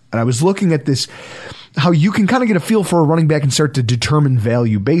Conner, and I was looking at this, how you can kind of get a feel for a running back and start to determine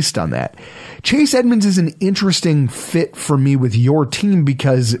value based on that. Chase Edmonds is an interesting fit for me with your team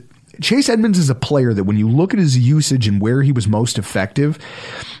because Chase Edmonds is a player that when you look at his usage and where he was most effective,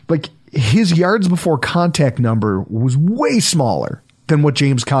 like his yards before contact number was way smaller than what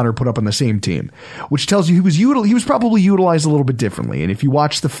James Conner put up on the same team, which tells you he was probably utilized a little bit differently. And if you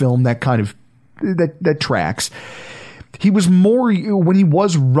watch the film, that kind of that tracks. He was more, when he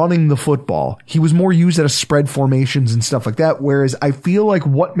was running the football, he was more used out of spread formations and stuff like that. Whereas I feel like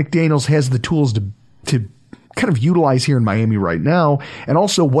what McDaniels has the tools to kind of utilize here in Miami right now, and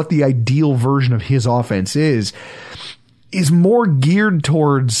also what the ideal version of his offense is more geared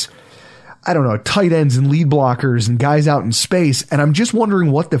towards, I don't know, tight ends and lead blockers and guys out in space. And I'm just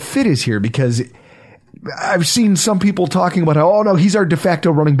wondering what the fit is here, because I've seen some people talking about how, oh no, he's our de facto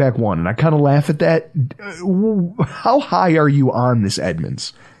running back one. And I kind of laugh at that. How high are you on this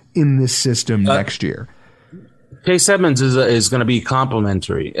Edmonds in this system next year? Chase Edmonds is going to be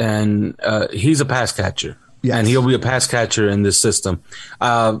complimentary, and he's a pass catcher. Yes. And he'll be a pass catcher in this system.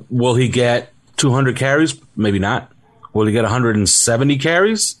 Will he get 200 carries? Maybe not. Will he get 170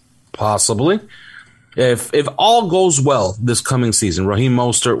 carries? Possibly. If all goes well this coming season, Raheem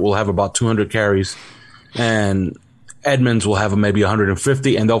Mostert will have about 200 carries, and Edmonds will have maybe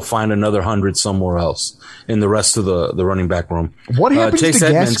 150, and they'll find another 100 somewhere else in the rest of the running back room. What happens to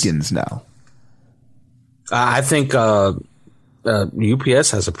Gaskins now? I think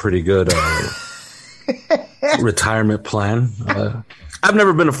UPS has a pretty good retirement plan. I've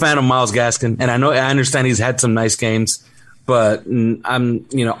never been a fan of Myles Gaskin, and I understand he's had some nice games, but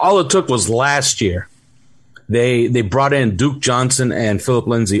all it took was last year. They brought in Duke Johnson and Philip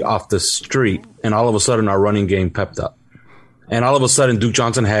Lindsay off the street, and all of a sudden our running game pepped up. And all of a sudden Duke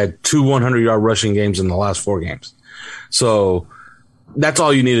Johnson had 2 100-yard rushing games in the last 4 games. So that's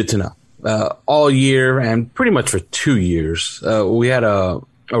all you needed to know. All year and pretty much for 2 years, we had a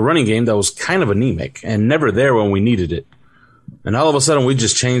running game that was kind of anemic and never there when we needed it. And all of a sudden we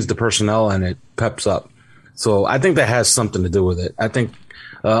just changed the personnel and it peps up. So I think that has something to do with it. I think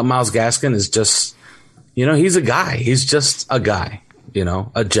Myles Gaskin is just, he's a guy. He's just a guy,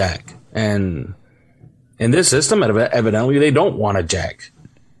 a jack. And in this system, evidently, they don't want a jack.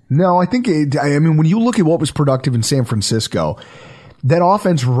 No, I think, when you look at what was productive in San Francisco, that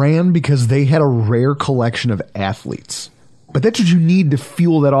offense ran because they had a rare collection of athletes. But that's what you need to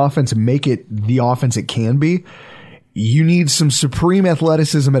fuel that offense and make it the offense it can be. You need some supreme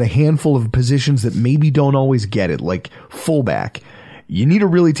athleticism at a handful of positions that maybe don't always get it, like fullback. You need a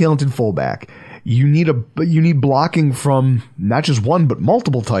really talented fullback. You need blocking from not just one, but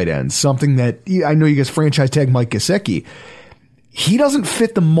multiple tight ends. Something that I know you guys franchise tag Mike Gesicki. He doesn't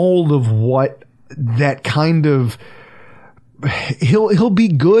fit the mold of what that kind of. He'll be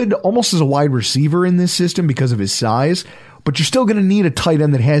good almost as a wide receiver in this system because of his size, but you're still going to need a tight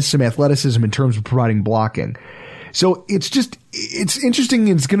end that has some athleticism in terms of providing blocking. So it's interesting.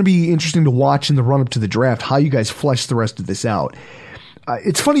 It's going to be interesting to watch in the run up to the draft how you guys flesh the rest of this out.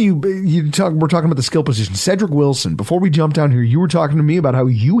 It's funny we're talking about the skill position. Cedric Wilson, before we jump down here, you were talking to me about how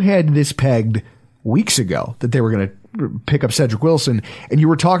you had this pegged weeks ago that they were going to pick up Cedric Wilson, and you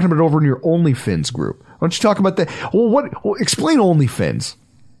were talking about it over in your OnlyFins group. Why don't you talk about that? Well, explain OnlyFins.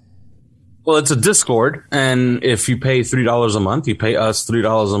 Well, it's a Discord, and if you pay $3 a month, you pay us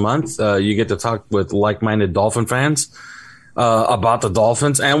 $3 a month, you get to talk with like-minded Dolphin fans about the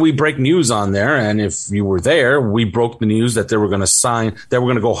Dolphins, and we break news on there. And if you were there, we broke the news that they were going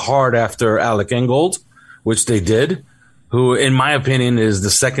to go hard after Alec Ingold, which they did, who, in my opinion, is the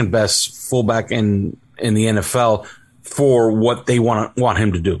second best fullback in the NFL for what they want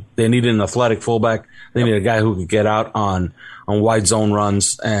him to do. They needed an athletic fullback. They need a guy who could get out on wide zone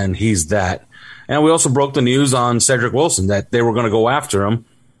runs, and he's that. And we also broke the news on Cedric Wilson that they were going to go after him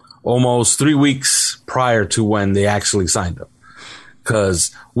almost 3 weeks prior to when they actually signed him.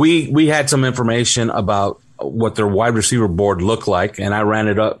 Because we had some information about what their wide receiver board looked like, and I ran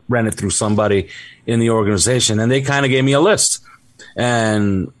it through somebody in the organization, and they kind of gave me a list.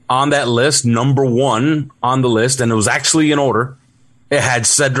 And on that list, number 1 on the list, and it was actually in order, it had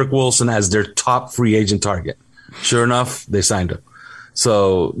Cedric Wilson as their top free agent target. Sure enough, they signed him.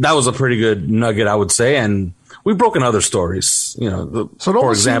 So that was a pretty good nugget, I would say. And we've broken other stories,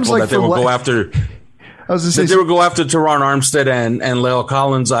 for example, that they would go after. They would go after Teron Armstead and La'el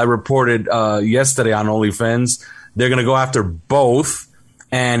Collins. I reported yesterday on OnlyFans. They're going to go after both.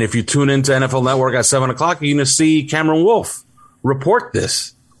 And if you tune into NFL Network at 7 o'clock, you're going to see Cameron Wolfe report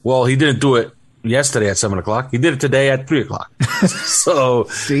this. Well, he didn't do it yesterday at 7 o'clock. He did it today at 3 o'clock. So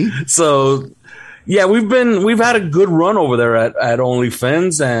yeah, we've had a good run over there at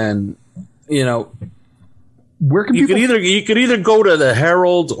OnlyFans, and where can you could either go to the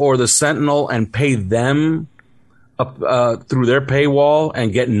Herald or the Sentinel and pay them through their paywall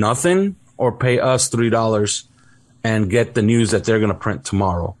and get nothing, or pay us $3 and get the news that they're going to print today.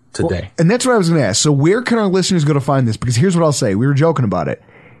 Well, and that's what I was going to ask. So where can our listeners go to find this? Because here's what I'll say. We were joking about it.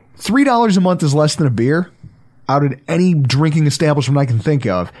 $3 a month is less than a beer out at any drinking establishment I can think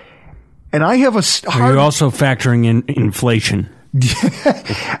of. And I have You're also factoring in inflation.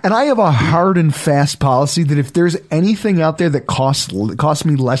 And I have a hard and fast policy that if there's anything out there that costs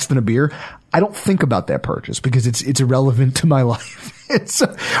me less than a beer, I don't think about that purchase because it's irrelevant to my life.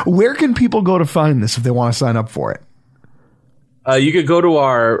 Where can people go to find this if they want to sign up for it? You could go to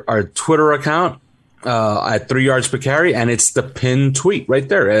our Twitter account at 3 yards per carry, and it's the pinned tweet right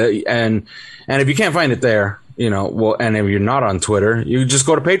there. And if you can't find it there, and if you're not on Twitter, you just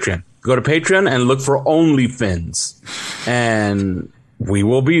go to Patreon. Go to Patreon and look for OnlyFins, and we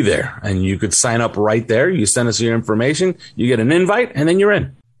will be there. And you could sign up right there. You send us your information, you get an invite, and then you're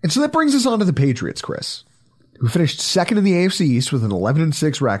in. And so that brings us on to the Patriots, Chris, who finished second in the AFC East with an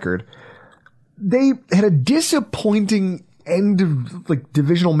 11-6 record. They had a disappointing end of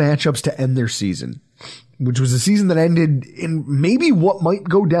divisional matchups to end their season, which was a season that ended in maybe what might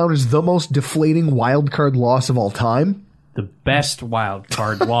go down as the most deflating wild card loss of all time. The best wild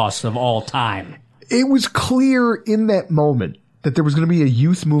card loss of all time. It was clear in that moment that there was going to be a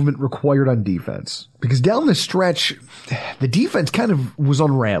youth movement required on defense, because down the stretch, the defense kind of was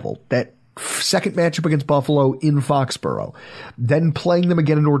unraveled. That second matchup against Buffalo in Foxborough, then playing them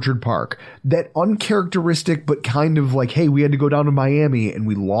again in Orchard Park, that uncharacteristic but kind of hey, we had to go down to Miami and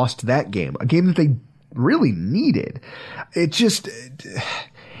we lost that game, a game that they really needed.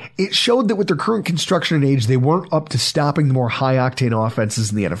 It showed that with their current construction and age, they weren't up to stopping the more high-octane offenses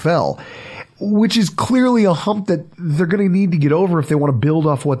in the NFL, which is clearly a hump that they're going to need to get over if they want to build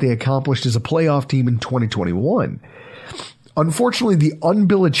off what they accomplished as a playoff team in 2021. Unfortunately, the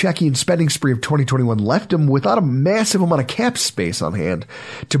un-Belichickian spending spree of 2021 left them without a massive amount of cap space on hand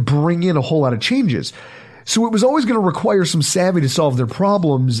to bring in a whole lot of changes. So it was always going to require some savvy to solve their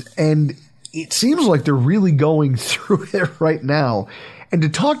problems, and it seems like they're really going through it right now. And to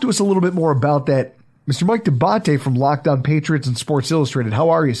talk to us a little bit more about that, Mr. Mike Debate from Locked On Patriots and Sports Illustrated. How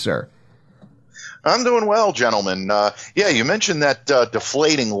are you, sir? I'm doing well, gentlemen. You mentioned that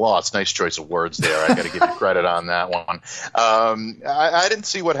deflating loss. Nice choice of words there. I got to give you credit on that one. I didn't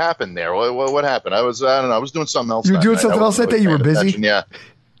see what happened there. What happened? I was doing something else. You were doing something else that day? You were busy?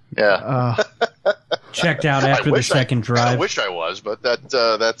 Yeah. Checked out after the second drive. I wish I was, but that's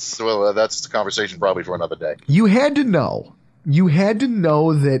the conversation probably for another day. You had to know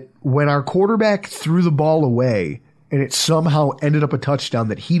that when our quarterback threw the ball away and it somehow ended up a touchdown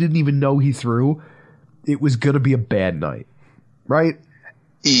that he didn't even know he threw, it was going to be a bad night, right?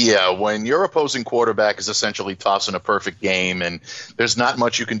 Yeah, when your opposing quarterback is essentially tossing a perfect game and there's not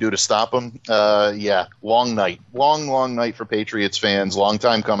much you can do to stop him, long night. Long night for Patriots fans, long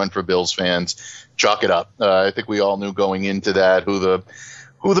time coming for Bills fans. Chalk it up. I think we all knew going into that who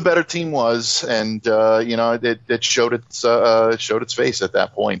the better team was, and it showed its face at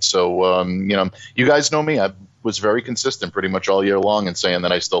that point. So you guys know me. I was very consistent pretty much all year long in saying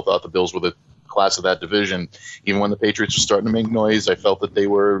that I still thought the Bills were the class of that division. Even when the Patriots were starting to make noise, I felt that they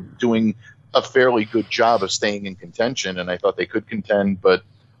were doing a fairly good job of staying in contention, and I thought they could contend, but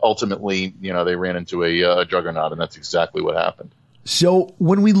ultimately, they ran into a juggernaut, and that's exactly what happened. So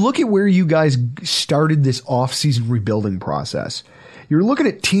when we look at where you guys started this offseason rebuilding process, you're looking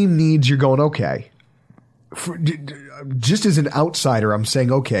at team needs, you're going, okay. Just as an outsider, I'm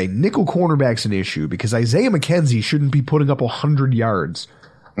saying, okay, nickel cornerback's an issue because Isaiah McKenzie shouldn't be putting up 100 yards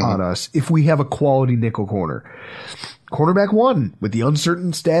on us if we have a quality nickel corner. Cornerback one, with the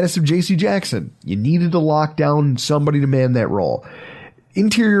uncertain status of J.C. Jackson, you needed to lock down somebody to man that role.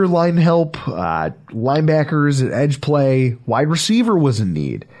 Interior line help, linebackers, edge play, wide receiver was in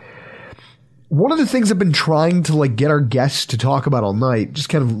need. One of the things I've been trying to get our guests to talk about all night, just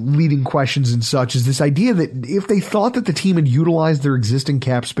kind of leading questions and such, is this idea that if they thought that the team had utilized their existing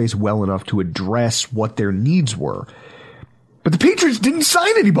cap space well enough to address what their needs were, but the Patriots didn't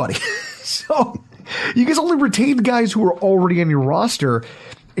sign anybody. So you guys only retained guys who were already on your roster,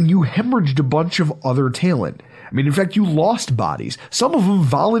 and you hemorrhaged a bunch of other talent. I mean, in fact, you lost bodies, some of them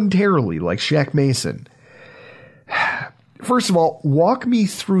voluntarily, like Shaq Mason. First of all, walk me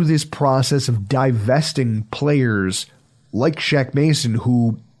through this process of divesting players like Shaq Mason,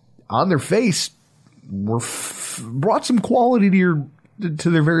 who, on their face, brought some quality to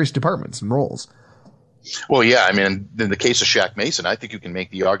their various departments and roles. Well, yeah, I mean, in the case of Shaq Mason, I think you can make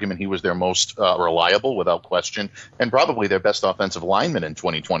the argument he was their most reliable, without question, and probably their best offensive lineman in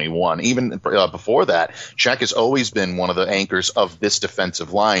 2021. Even before that, Shaq has always been one of the anchors of this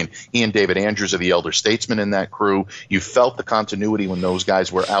defensive line. He and David Andrews are the elder statesmen in that crew. You felt the continuity when those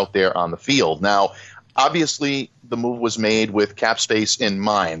guys were out there on the field. Now, obviously, the move was made with cap space in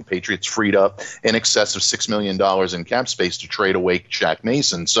mind. Patriots freed up in excess of $6 million in cap space to trade away Shaq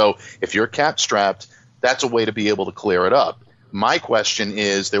Mason. So if you're cap strapped, that's a way to be able to clear it up. My question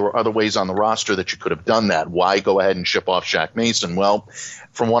is, there were other ways on the roster that you could have done that. Why go ahead and ship off Shaq Mason? Well,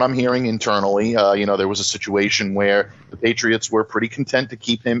 from what I'm hearing internally, there was a situation where the Patriots were pretty content to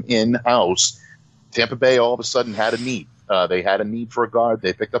keep him in-house. Tampa Bay all of a sudden had a need. They had a need for a guard.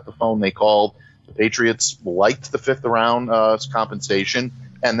 They picked up the phone. They called. The Patriots liked the fifth-round compensation,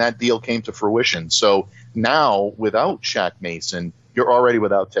 and that deal came to fruition. So now, without Shaq Mason, you're already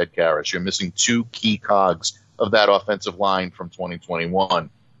without Ted Karras. You're missing two key cogs of that offensive line from 2021.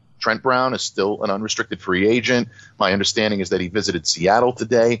 Trent Brown is still an unrestricted free agent. My understanding is that he visited Seattle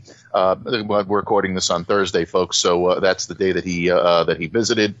today. We're recording this on Thursday, folks, so that's the day that he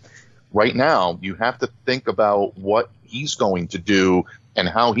visited. Right now, you have to think about what he's going to do and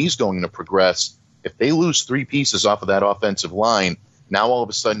how he's going to progress. If they lose three pieces off of that offensive line, now all of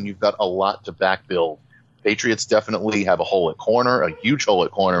a sudden you've got a lot to backbuild. Patriots definitely have a hole at corner, a huge hole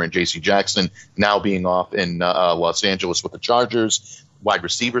at corner in J.C. Jackson, now being off in Los Angeles with the Chargers. Wide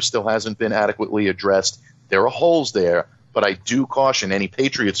receiver still hasn't been adequately addressed. There are holes there, but I do caution any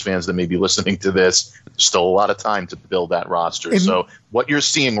Patriots fans that may be listening to this, there's still a lot of time to build that roster. So what you're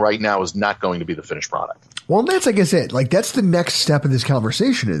seeing right now is not going to be the finished product. Well, that's, like I said, like that's the next step of this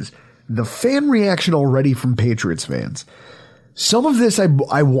conversation is the fan reaction already from Patriots fans. Some of this I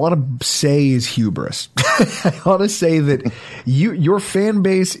want to say is hubris. I want to say that your fan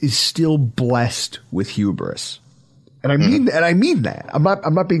base is still blessed with hubris. And I mean that. I'm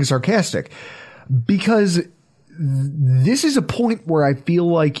not being sarcastic, because this is a point where I feel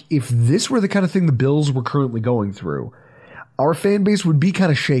like if this were the kind of thing the Bills were currently going through, our fan base would be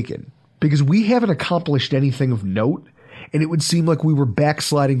kind of shaken because we haven't accomplished anything of note, and it would seem like we were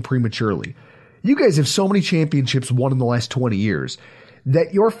backsliding prematurely. You guys have so many championships won in the last 20 years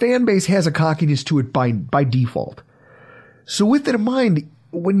that your fan base has a cockiness to it by default. So with that in mind,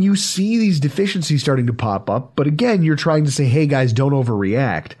 when you see these deficiencies starting to pop up, but again, you're trying to say, hey guys, don't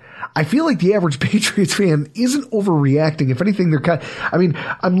overreact. I feel like the average Patriots fan isn't overreacting. If anything,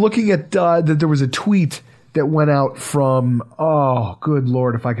 I'm looking at that there was a tweet that went out from, oh, good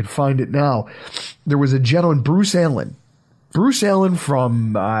Lord, if I could find it now. There was a gentleman, Bruce Allen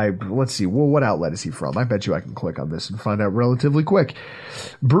from, let's see, well, what outlet is he from? I bet you I can click on this and find out relatively quick.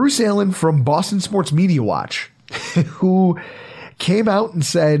 Bruce Allen from Boston Sports Media Watch, who came out and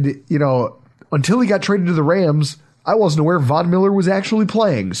said, until he got traded to the Rams, I wasn't aware Von Miller was actually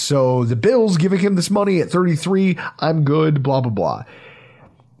playing. So the Bills giving him this money at 33, I'm good, blah, blah, blah.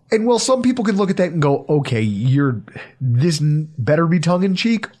 And while some people could look at that and go, okay, this better be tongue in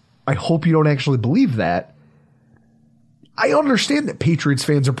cheek. I hope you don't actually believe that. I understand that Patriots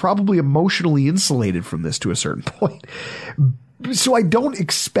fans are probably emotionally insulated from this to a certain point. So I don't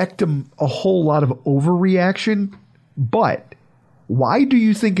expect a whole lot of overreaction, but why do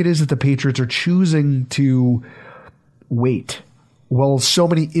you think it is that the Patriots are choosing to wait while so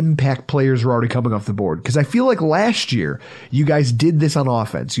many impact players are already coming off the board? Because I feel like last year you guys did this on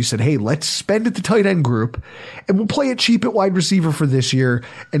offense. You said, hey, let's spend at the tight end group and we'll play it cheap at wide receiver for this year,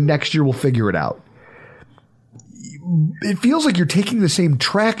 and next year we'll figure it out. It feels like you're taking the same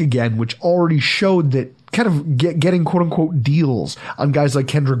track again, which already showed that kind of getting quote-unquote deals on guys like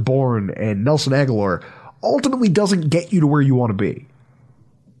Kendrick Bourne and Nelson Aguilar ultimately doesn't get you to where you want to be.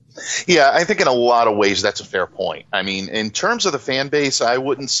 Yeah, I think in a lot of ways that's a fair point. I mean, in terms of the fan base, I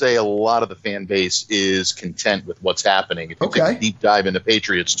wouldn't say a lot of the fan base is content with what's happening. If you take a deep dive into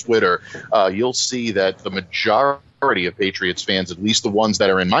Patriots Twitter, you'll see that the majority of Patriots fans, at least the ones that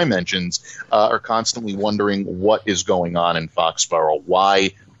are in my mentions, are constantly wondering what is going on in Foxborough,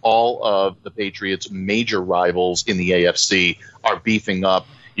 why all of the Patriots' major rivals in the AFC are beefing up.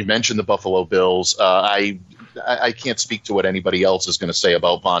 You mentioned the Buffalo Bills. I can't speak to what anybody else is going to say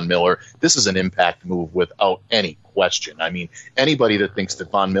about Von Miller. This is an impact move without any question. I mean, anybody that thinks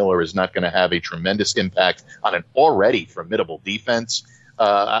that Von Miller is not going to have a tremendous impact on an already formidable defense,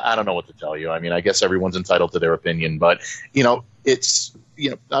 I don't know what to tell you. I mean, I guess everyone's entitled to their opinion, but, it's,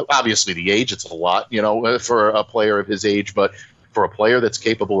 obviously the age, it's a lot, for a player of his age, but for a player that's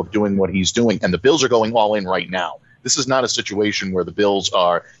capable of doing what he's doing, and the Bills are going all in right now. This is not a situation where the Bills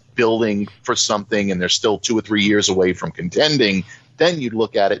are building for something and they're still 2 or 3 years away from contending. Then you'd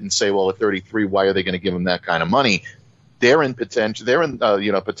look at it and say, well, at 33, why are they going to give him that kind of money? They're in potential. They're in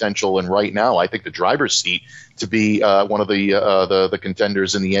potential, and right now, I think the driver's seat to be one of the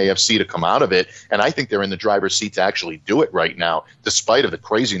contenders in the AFC to come out of it. And I think they're in the driver's seat to actually do it right now, despite of the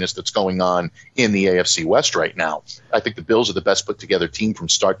craziness that's going on in the AFC West right now. I think the Bills are the best put together team from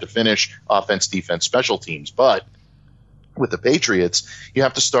start to finish, offense, defense, special teams. But with the Patriots, you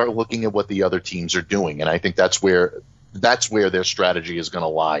have to start looking at what the other teams are doing. And I think that's where their strategy is going to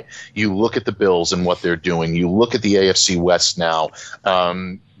lie. You look at the Bills and what they're doing. You look at the AFC West now.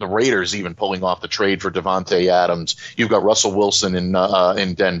 The Raiders even pulling off the trade for Devontae Adams. You've got Russell Wilson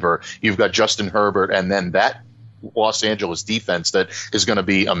in Denver. You've got Justin Herbert, and then that Los Angeles defense that is going to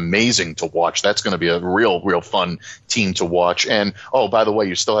be amazing to watch. That's going to be a real fun team to watch. And, oh, by the way,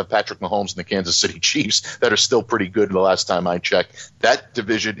 you still have Patrick Mahomes and the Kansas City Chiefs that are still pretty good the last time I checked. That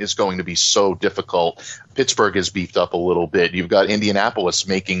division is going to be so difficult. Pittsburgh is beefed up a little bit. You've got Indianapolis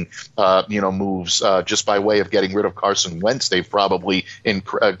making moves just by way of getting rid of Carson Wentz. They've probably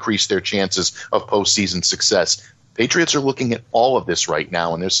increased their chances of postseason success. Patriots are looking at all of this right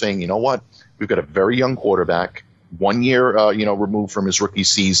now, and they're saying, you know what? We've got a very young quarterback, 1 year removed from his rookie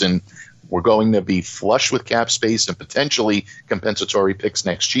season. We're going to be flush with cap space and potentially compensatory picks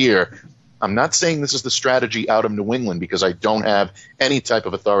next year. I'm not saying this is the strategy out of New England because I don't have any type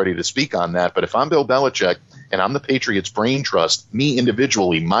of authority to speak on that. But if I'm Bill Belichick and I'm the Patriots brain trust, me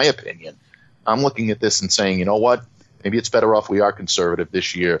individually, my opinion, I'm looking at this and saying, you know what? Maybe it's better off we are conservative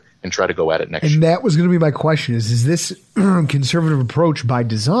this year and try to go at it next year. And that was going to be my question is this conservative approach by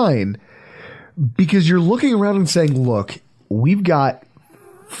design? Because you're looking around and saying, look, we've got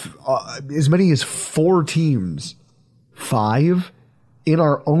as many as 4 teams, 5 in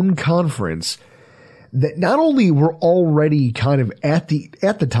our own conference that not only were already kind of at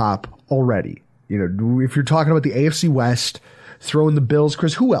the top already. You know, if you're talking about the AFC West, throw in the Bills,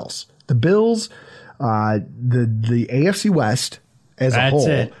 Chris, who else? The Bills, the AFC West as a whole.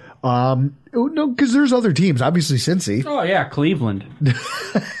 That's it. No, because there's other teams. Obviously, Cincy. Oh, yeah, Cleveland.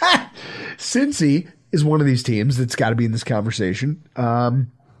 Cincy is one of these teams that's got to be in this conversation.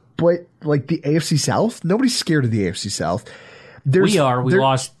 But like the AFC South, nobody's scared of the AFC South. We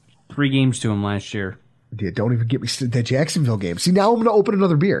lost 3 games to them last year. Yeah, don't even get me started. That Jacksonville game. See, now I'm going to open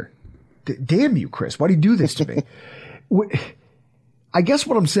another beer. Damn you, Chris. Why do you do this to me? I guess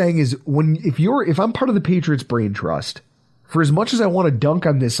what I'm saying is if I'm part of the Patriots brain trust, for as much as I want to dunk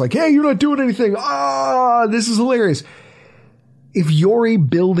on this, like, hey, you're not doing anything. This is hilarious. If you're a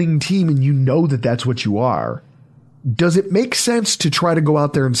building team and you know that that's what you are, does it make sense to try to go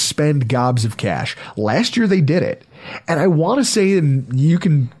out there and spend gobs of cash? Last year they did it. And I want to say, and you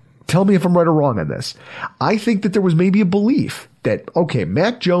can tell me if I'm right or wrong on this, I think that there was maybe a belief that, okay,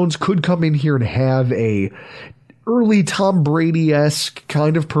 Mac Jones could come in here and have a early Tom Brady-esque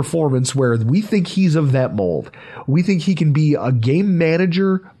kind of performance where we think he's of that mold. We think he can be a game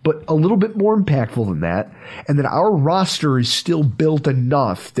manager, but a little bit more impactful than that. And that our roster is still built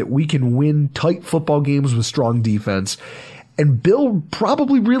enough that we can win tight football games with strong defense. And Bill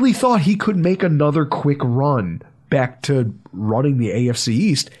probably really thought he could make another quick run back to running the AFC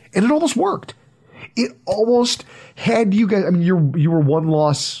East. And it almost worked. It almost had you guys, I mean, you were 1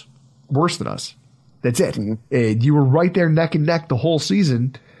 loss worse than us. That's it. And you were right there neck and neck the whole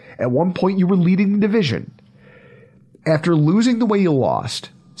season. At one point, you were leading the division. After losing the way you lost,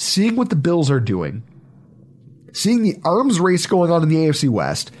 seeing what the Bills are doing, seeing the arms race going on in the AFC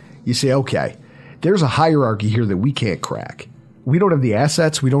West, you say, okay, there's a hierarchy here that we can't crack. We don't have the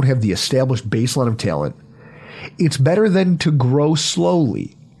assets. We don't have the established baseline of talent. It's better than to grow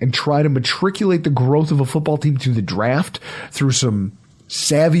slowly and try to matriculate the growth of a football team through the draft, through some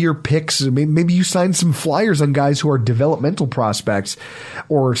savvier picks. Maybe you sign some flyers on guys who are developmental prospects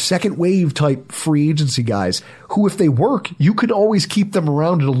or second wave type free agency guys who, if they work, you could always keep them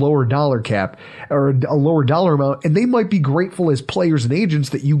around at a lower dollar cap or a lower dollar amount. And they might be grateful as players and agents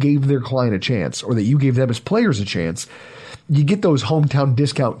that you gave their client a chance or that you gave them as players a chance. You get those hometown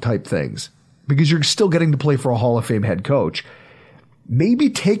discount type things because you're still getting to play for a Hall of Fame head coach. Maybe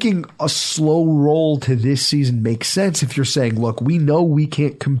taking a slow roll to this season makes sense if you're saying, look, we know we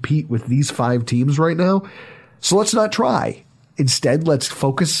can't compete with these 5 teams right now, so let's not try. Instead, let's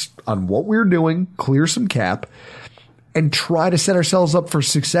focus on what we're doing, clear some cap, and try to set ourselves up for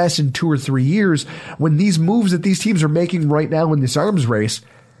success in 2 or 3 years when these moves that these teams are making right now in this arms race,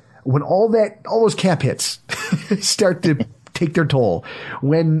 when all those cap hits start to take their toll,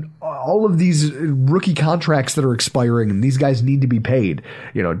 when all of these rookie contracts that are expiring and these guys need to be paid,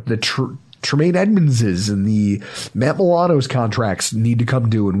 you know, the Tremaine Edmondses and the Matt Milano's contracts need to come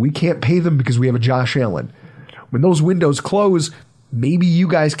due and we can't pay them because we have a Josh Allen. When those windows close, maybe you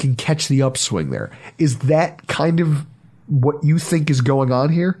guys can catch the upswing there. Is that kind of what you think is going on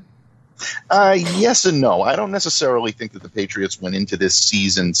here? Yes and no. I don't necessarily think that the Patriots went into this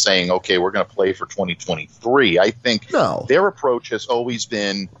season saying, okay, we're going to play for 2023. I think their approach has always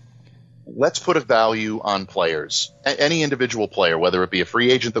been, let's put a value on players, any individual player, whether it be a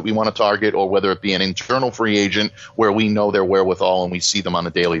free agent that we want to target or whether it be an internal free agent where we know their wherewithal and we see them on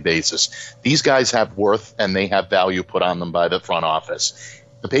a daily basis. These guys have worth and they have value put on them by the front office.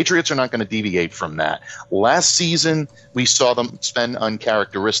 The Patriots are not going to deviate from that. Last season, we saw them spend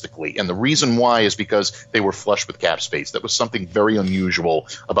uncharacteristically, and the reason why is because they were flush with cap space. That was something very unusual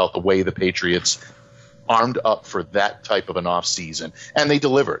about the way the Patriots armed up for that type of an offseason, and they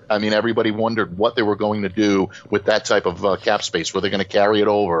delivered. I mean, everybody wondered what they were going to do with that type of cap space. Were they going to carry it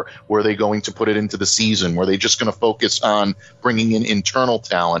over? Were they going to put it into the season? Were they just going to focus on bringing in internal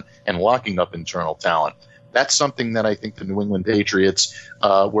talent and locking up internal talent? That's something that I think the New England Patriots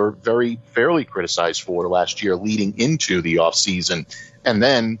were very fairly criticized for last year leading into the offseason. And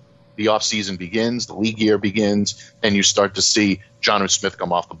then the offseason begins, the league year begins, and you start to see Jonnu Smith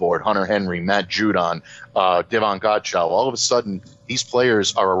come off the board, Hunter Henry, Matt Judon, Devon Godchaux. All of a sudden, these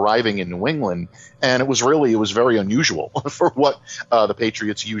players are arriving in New England, and it was very unusual for what the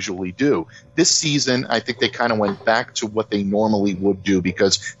Patriots usually do. This season, I think they kind of went back to what they normally would do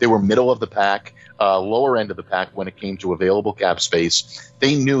because they were middle of the pack, lower end of the pack when it came to available cap space.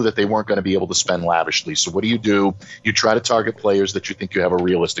 They knew that they weren't going to be able to spend lavishly. So what do? You try to target players that you think you have a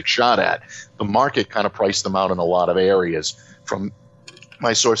realistic shot at. The market kind of priced them out in a lot of areas. From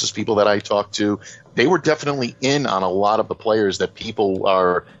my sources, people that I talked to, they were definitely in on a lot of the players that people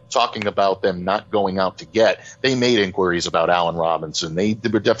are talking about them not going out to get. They made inquiries about Allen Robinson. They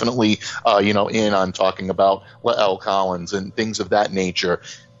were definitely, in on talking about L. Collins and things of that nature.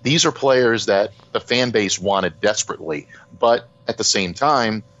 These are players that the fan base wanted desperately, but at the same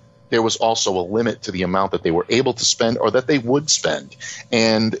time, there was also a limit to the amount that they were able to spend or that they would spend.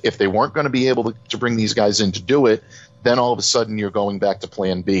 And if they weren't going to be able to bring these guys in to do it, then all of a sudden you're going back to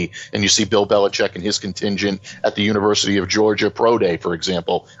plan B. And you see Bill Belichick and his contingent at the University of Georgia Pro Day, for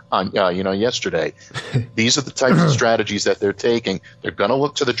example, on yesterday. These are the types of strategies that they're taking. They're going to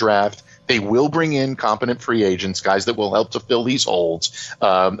look to the draft. They will bring in competent free agents, guys that will help to fill these holes.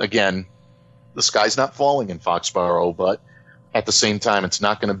 Again, the sky's not falling in Foxborough, but at the same time, it's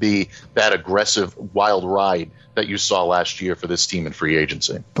not going to be that aggressive, wild ride that you saw last year for this team in free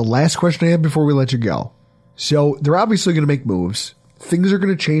agency. The last question I have before we let you go. So they're obviously going to make moves. Things are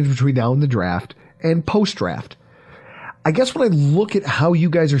going to change between now and the draft and post-draft. I guess when I look at how you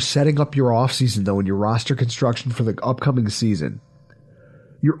guys are setting up your offseason, though, and your roster construction for the upcoming season,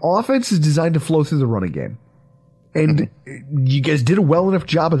 your offense is designed to flow through the running game. And you guys did a well enough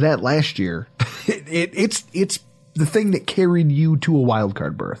job of that last year. It's the thing that carried you to a wild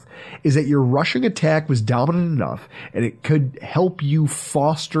card berth, is that your rushing attack was dominant enough and it could help you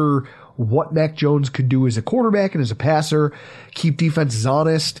foster what Mac Jones could do as a quarterback and as a passer, keep defenses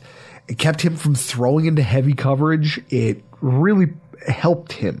honest. It kept him from throwing into heavy coverage. It really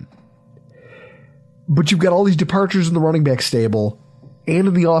helped him. But you've got all these departures in the running back stable and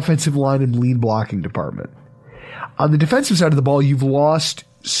in the offensive line and lead blocking department. On the defensive side of the ball, you've lost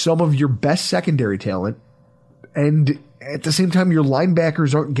some of your best secondary talent, and at the same time, your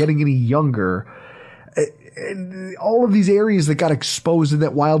linebackers aren't getting any younger. And all of these areas that got exposed in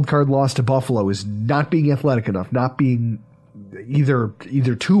that wild card loss to Buffalo is not being athletic enough, not being either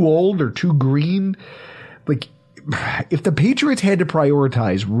too old or too green. Like, if the Patriots had to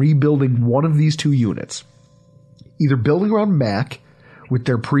prioritize rebuilding one of these two units, either building around Mac with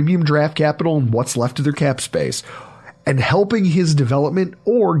their premium draft capital and what's left of their cap space, and helping his development,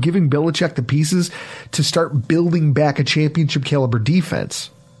 or giving Belichick the pieces to start building back a championship caliber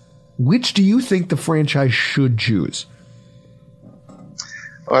defense, which do you think the franchise should choose? Well,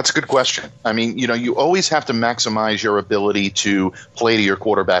 that's a good question. I mean, you always have to maximize your ability to play to your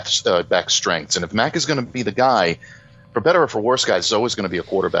quarterback's back strengths. And if Mac is going to be the guy, for better or for worse, guys, it's always going to be a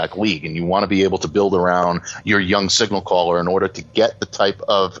quarterback league. And you want to be able to build around your young signal caller in order to get the type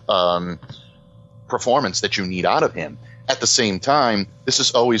of performance that you need out of him. At the same time, this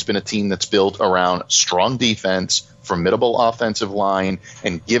has always been a team that's built around strong defense, formidable offensive line,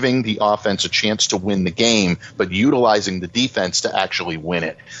 and giving the offense a chance to win the game, but utilizing the defense to actually win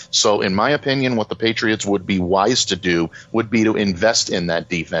it. So in my opinion, what the Patriots would be wise to do would be to invest in that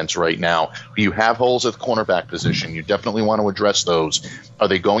defense right now. You have holes at the cornerback position. You definitely want to address those. Are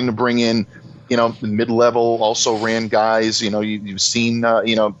they going to bring in, mid-level, also ran guys? You've seen,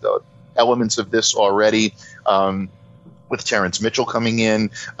 elements of this already with Terrence Mitchell coming in.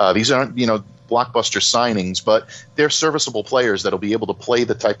 These aren't, blockbuster signings, but they're serviceable players that'll be able to play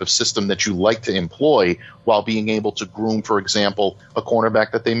the type of system that you like to employ while being able to groom, for example, a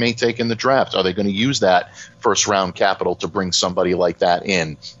cornerback that they may take in the draft. Are they going to use that first-round capital to bring somebody like that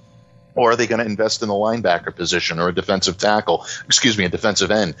in? Or are they going to invest in the linebacker position or a defensive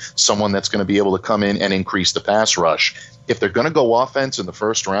end, someone that's going to be able to come in and increase the pass rush? If they're going to go offense in the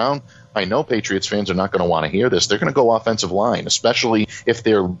first round, I know Patriots fans are not going to want to hear this. They're going to go offensive line, especially if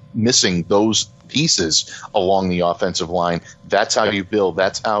they're missing those pieces along the offensive line. That's how you build.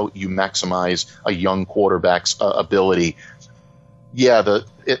 That's how you maximize a young quarterback's ability. Yeah,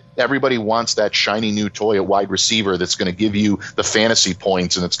 everybody wants that shiny new toy at wide receiver that's going to give you the fantasy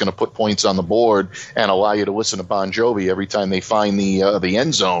points and it's going to put points on the board and allow you to listen to Bon Jovi every time they find the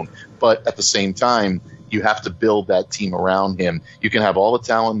end zone. But at the same time, you have to build that team around him. You can have all the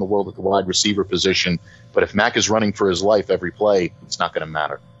talent in the world at the wide receiver position, but if Mac is running for his life every play, it's not going to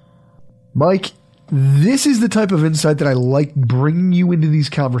matter. Mike, this is the type of insight that I like bringing you into these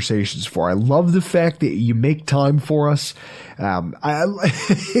conversations for. I love the fact that you make time for us.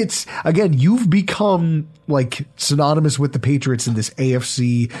 It's again, you've become like synonymous with the Patriots in this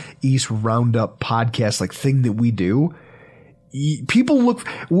AFC East Roundup podcast, like thing that we do. People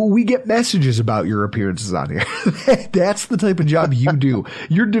we get messages about your appearances on here. That's the type of job you do.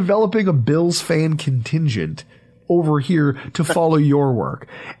 You're developing a Bills fan contingent over here to follow your work.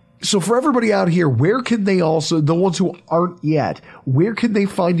 So for everybody out here, where can they also, the ones who aren't yet, where can they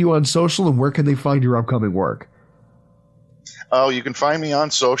find you on social and where can they find your upcoming work? Oh, you can find me on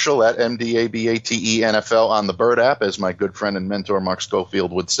social at MDABATE NFL on the Bird app, as my good friend and mentor Mark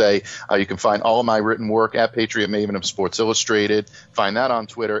Schofield would say. You can find all of my written work at Patriot Maven of Sports Illustrated. Find that on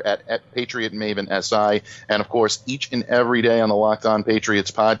Twitter at Patriot Maven SI. And, of course, each and every day on the Locked On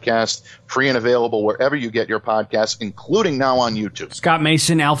Patriots podcast, free and available wherever you get your podcasts, including now on YouTube. Scott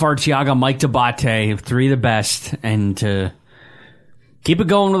Mason, Alpha Artiaga, Mike Tabate, three of the best. And to keep it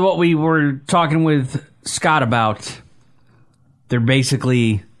going with what we were talking with Scott about, they're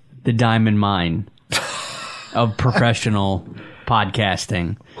basically the diamond mine of professional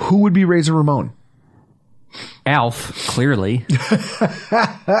podcasting. Who would be Razor Ramon? Alf, clearly.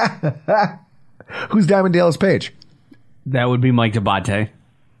 Who's Diamond Dallas Page? That would be Mike Tabate.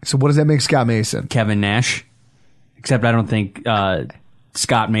 So what does that make Scott Mason? Kevin Nash. Except I don't think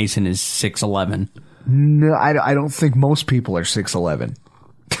Scott Mason is 6'11". No, I don't think most people are 6'11".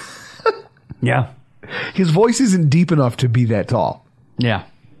 Yeah. His voice isn't deep enough to be that tall. Yeah.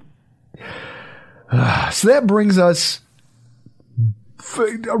 So that brings us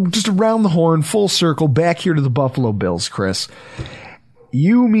just around the horn, full circle, back here to the Buffalo Bills, Chris.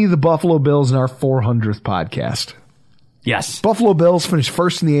 You, me, the Buffalo Bills in our 400th podcast. Yes. Buffalo Bills finished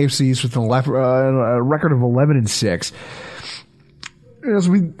first in the AFC East with a record of 11-6. As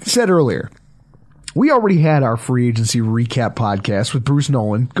we said earlier, we already had our free agency recap podcast with Bruce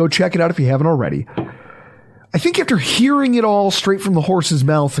Nolan. Go check it out if you haven't already. I think after hearing it all straight from the horse's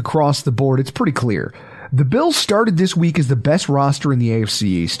mouth across the board, it's pretty clear. The Bills started this week as the best roster in the AFC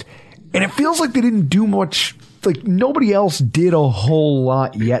East, and it feels like they didn't do much, like nobody else did a whole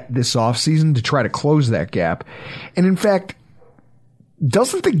lot yet this offseason to try to close that gap. And in fact,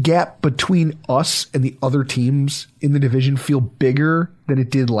 doesn't the gap between us and the other teams in the division feel bigger than it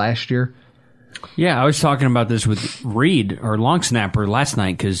did last year? Yeah, I was talking about this with Reed, or Long Snapper, last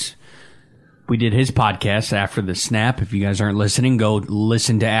night, because we did his podcast after the snap. If you guys aren't listening, go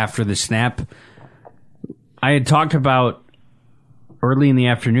listen to After the Snap. I had talked about early in the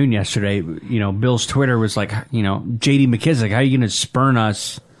afternoon yesterday, Bill's Twitter was like, J.D. McKissick, how are you going to spurn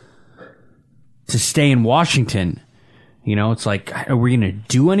us to stay in Washington? It's like, are we going to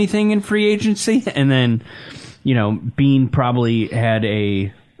do anything in free agency? And then, Bean probably had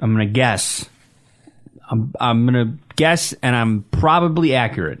I'm going to guess, and I'm probably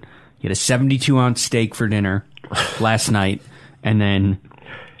accurate. He had a 72-ounce steak for dinner last night, and then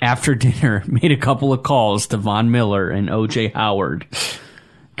after dinner made a couple of calls to Von Miller and O.J. Howard.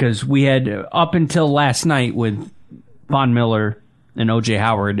 Because we had, up until last night with Von Miller and O.J.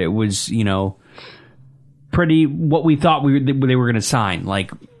 Howard, it was, pretty what we thought they were going to sign.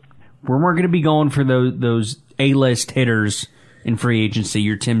 Like, we weren't going to be going for those A-list hitters in free agency.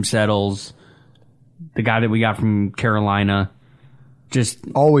 Your Tim Settles, the guy that we got from Carolina. Just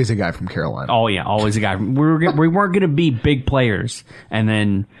always a guy from Carolina. Oh yeah, always a guy. We weren't going to be big players. And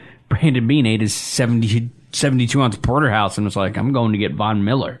then Brandon Beane ate his 72-ounce porterhouse and was like, "I'm going to get Von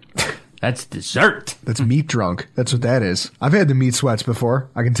Miller." That's dessert. That's meat drunk. That's what that is. I've had the meat sweats before.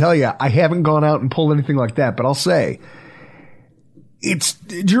 I can tell you, I haven't gone out and pulled anything like that. But I'll say, do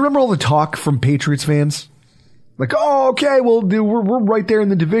you remember all the talk from Patriots fans? Like, oh, okay, well, dude, we're right there in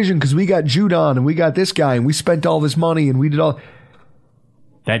the division because we got Judon and we got this guy and we spent all this money and we did all.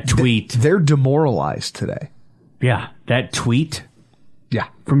 That tweet. They're demoralized today. Yeah, that tweet. Yeah.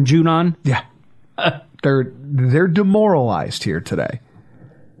 From Judon. Yeah. They're demoralized here today.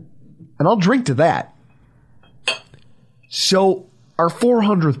 And I'll drink to that. So, our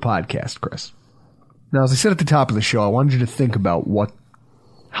 400th podcast, Chris. Now, as I said at the top of the show, I wanted you to think about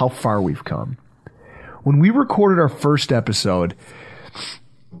how far we've come. When we recorded our first episode,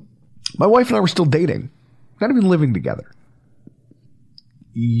 my wife and I were still dating. Not even living together.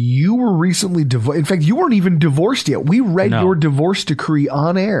 You were recently divorced. In fact, you weren't even divorced yet. We read your divorce decree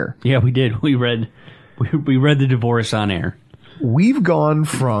on air. Yeah, we did. We read the divorce on air. We've gone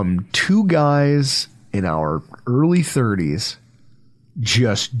from two guys in our early 30s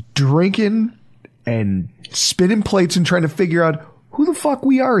just drinking and spinning plates and trying to figure out who the fuck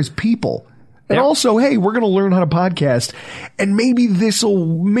we are as people. And also, hey, we're going to learn how to podcast, and maybe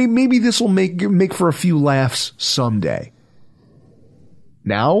this'll make for a few laughs someday.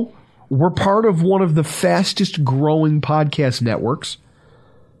 Now, we're part of one of the fastest growing podcast networks.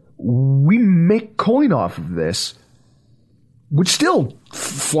 We make coin off of this, which still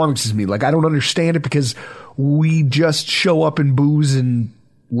flummoxes me. Like, I don't understand it because we just show up and booze and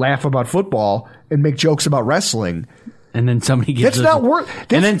laugh about football and make jokes about wrestling. And then somebody gives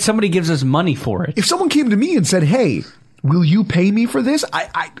somebody gives us money for it. If someone came to me and said, "Hey, will you pay me for this?"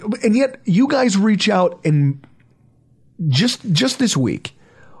 And yet you guys reach out, and just this week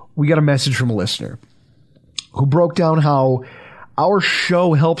we got a message from a listener who broke down how our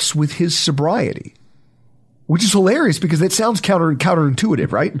show helps with his sobriety, which is hilarious because that sounds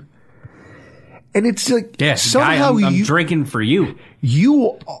counterintuitive, right? And it's like, somehow I'm drinking for you.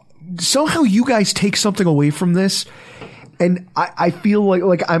 Somehow you guys take something away from this, and I feel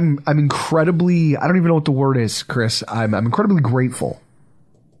like I'm incredibly, I don't even know what the word is, Chris. I'm incredibly grateful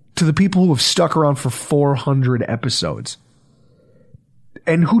to the people who have stuck around for 400 episodes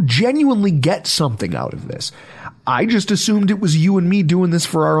and who genuinely get something out of this. I just assumed it was you and me doing this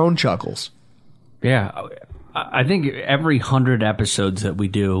for our own chuckles. Yeah, I think every 100 episodes that we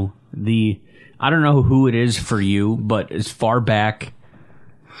do, I don't know who it is for you, but as far back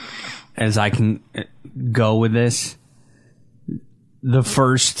as I can go with this, the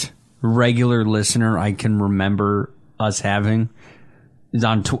first regular listener I can remember us having is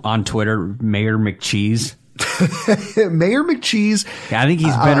on Twitter, Mayor McCheese. Mayor McCheese. Yeah, I think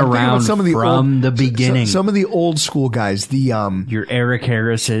he's been around from the beginning. Some of the old school guys. Your Eric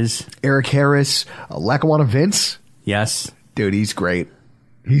Harris's. Eric Harris. Lackawanna Vince. Yes. Dude, he's great.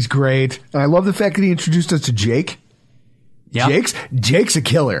 He's great. And I love the fact that he introduced us to Jake. Yep. Jake's a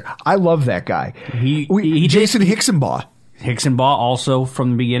killer. I love that guy. Jason Hicksonbaugh. Hicksonbaugh also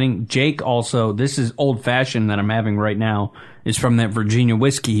from the beginning. Jake also, this is old fashioned that I'm having right now, is from that Virginia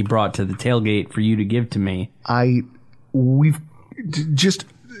whiskey he brought to the tailgate for you to give to me.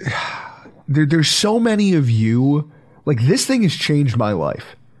 There's so many of you, like, this thing has changed my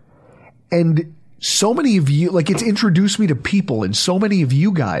life. And so many of you, like, it's introduced me to people, and so many of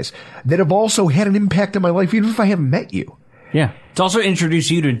you guys that have also had an impact on my life, even if I haven't met you. Yeah. It's also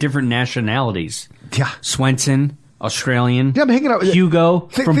introduced you to different nationalities. Yeah. Swenson, Australian. Yeah, I'm hanging out with Hugo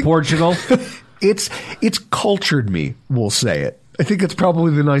from Portugal. It's cultured me, we'll say it. I think that's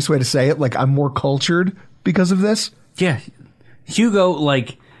probably the nice way to say it. Like, I'm more cultured because of this. Yeah. Hugo,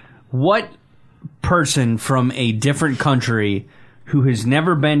 like, what person from a different country who has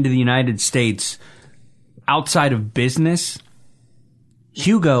never been to the United States outside of business,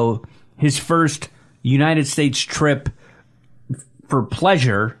 Hugo, his first United States trip for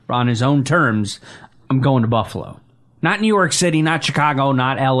pleasure on his own terms, I'm going to Buffalo. Not New York City, not Chicago,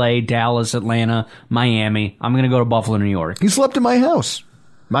 not LA, Dallas, Atlanta, Miami. I'm going to go to Buffalo, New York. He slept in my house.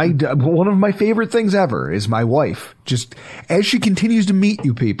 One of my favorite things ever is my wife. Just as she continues to meet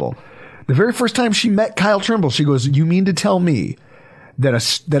you people. The very first time she met Kyle Trimble, she goes, "You mean to tell me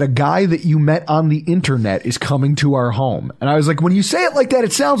that a guy that you met on the internet is coming to our home?" And I was like, when you say it like that,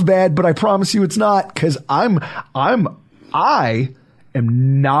 it sounds bad, but I promise you it's not, because I am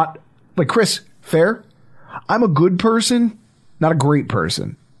not, like, Chris, fair? I'm a good person, not a great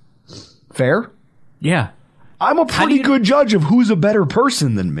person. Fair? Yeah. I'm a pretty good judge of who's a better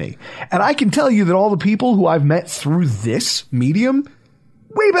person than me. And I can tell you that all the people who I've met through this medium,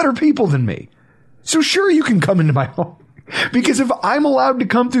 way better people than me. So sure, you can come into my home. Because if I'm allowed to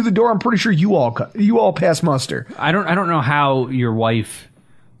come through the door, I'm pretty sure you all pass muster. I don't know how your wife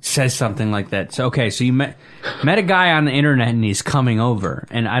says something like that. So you met a guy on the internet and he's coming over,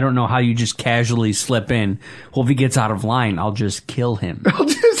 and I don't know how you just casually slip in. Well, if he gets out of line, I'll just kill him.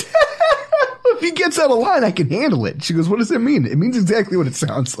 If he gets out of line, I can handle it. She goes, "What does that mean?" It means exactly what it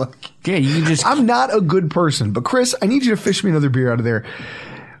sounds like. Yeah, you just. I'm not a good person, but Chris, I need you to fish me another beer out of there.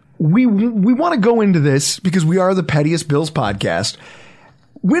 We want to go into this because we are the Pettiest Bills podcast.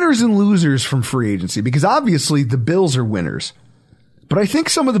 Winners and losers from free agency, because obviously the Bills are winners. But I think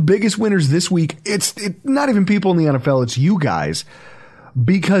some of the biggest winners this week, it's not even people in the NFL, it's you guys.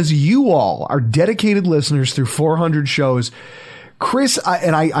 Because you all are dedicated listeners through 400 shows. Chris,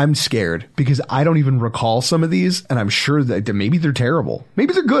 I'm scared because I don't even recall some of these, and I'm sure that maybe they're terrible.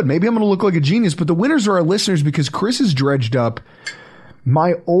 Maybe they're good. Maybe I'm going to look like a genius, but the winners are our listeners because Chris has dredged up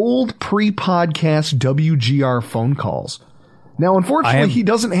my old pre-podcast WGR phone calls. Now, unfortunately, he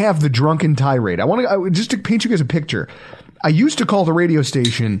doesn't have the drunken tirade. Just to paint you guys a picture. I used to call the radio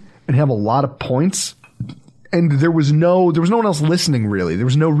station and have a lot of points, and there was no one else listening, really. There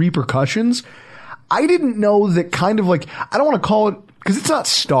was no repercussions. I didn't know that kind of like, I don't want to call it, because it's not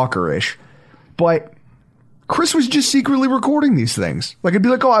stalkerish, but Chris was just secretly recording these things. Like, I'd be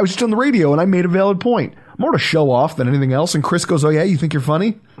like, oh, I was just on the radio and I made a valid point. More to show off than anything else. And Chris goes, oh yeah, you think you're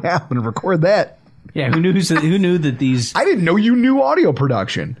funny? Yeah, I'm going to record that. Yeah, who knew that these... I didn't know you knew audio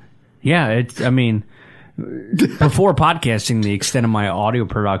production. Yeah, before podcasting, the extent of my audio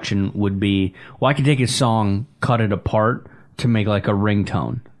production would be, well, I could take a song, cut it apart to make like a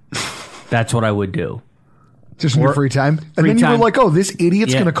ringtone. That's what I would do. Just in your free time? And then you were like, oh, this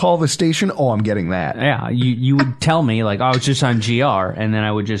idiot's going to call the station? Oh, I'm getting that. Yeah, you would tell me, like, oh, I was just on GR, and then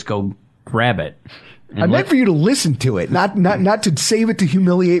I would just go grab it. I meant for you to listen to it, not to save it to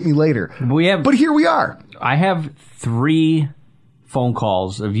humiliate me later. But here we are. I have 3 phone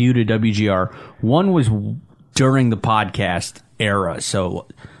calls of you to WGR. One was during the podcast era, so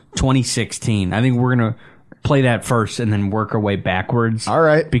 2016. I think we're going to play that first and then work our way backwards. All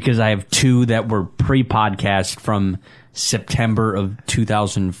right. Because I have 2 that were pre-podcast from September of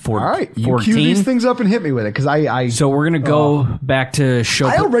 2014. All right. You cue these things up and hit me with it, because So we're going to go back to show...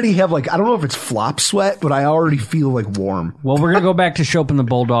 I already have, like, I don't know if it's flop sweat, but I already feel, like, warm. Well, we're going to go back to Chopin the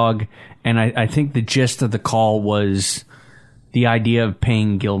Bulldog, and I think the gist of the call was the idea of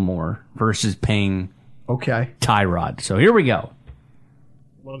paying Gilmore versus paying Tyrod. So here we go.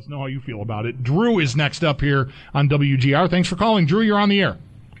 Let us know how you feel about it. Drew is next up here on WGR. Thanks for calling. Drew, you're on the air.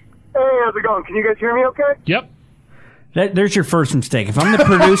 Hey, how's it going? Can you guys hear me okay? Yep. There's your first mistake. If I'm the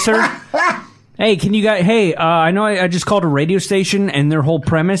producer, hey, can you guys, I know I just called a radio station and their whole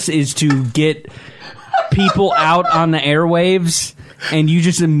premise is to get people out on the airwaves, and you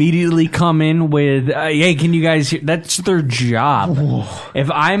just immediately come in with, hey, can you guys hear? That's their job.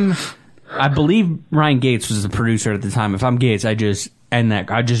 I believe Ryan Gates was the producer at the time. If I'm Gates, I just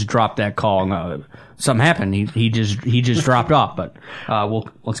dropped that call. And, something happened. He just dropped off. But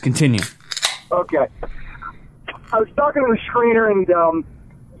let's continue. Okay. I was talking to the screener, and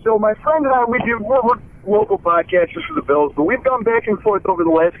so my friend and I, we're local podcasters for the Bills, but we've gone back and forth over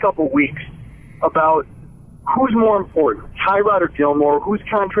the last couple of weeks about who's more important, Tyrod or Gilmore, whose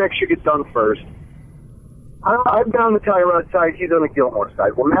contract should get done first. I've been on the Tyrod side, he's on the Gilmore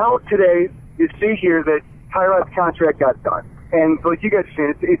side. Well, now today, you see here that Tyrod's contract got done. And like you guys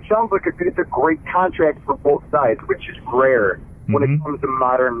said, it sounds like it's a great contract for both sides, which is rare when it comes to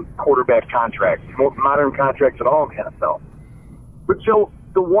modern quarterback contracts, modern contracts at all in the NFL. But so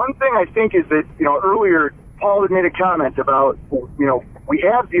the one thing I think is that, earlier Paul had made a comment about, we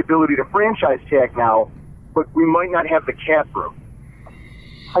have the ability to franchise tag now, but we might not have the cap room.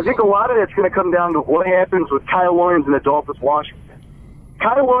 I think a lot of that's going to come down to what happens with Kyle Williams and Adolphus Washington.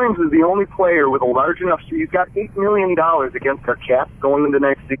 Kyle Williams is the only player with a large enough, so he's got $8 million against our cap going into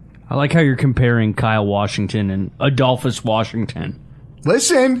next season. I like how you're comparing Kyle Washington and Adolphus Washington.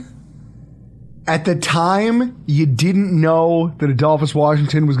 Listen, at the time, you didn't know that Adolphus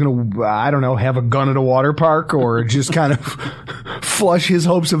Washington was going to, have a gun at a water park or just kind of flush his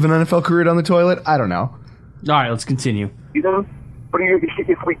hopes of an NFL career down the toilet. I don't know. All right, let's continue. But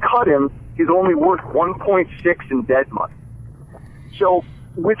if we cut him, he's only worth 1.6 in dead money. So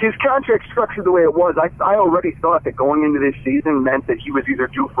with his contract structured the way it was, I already thought that going into this season meant that he was either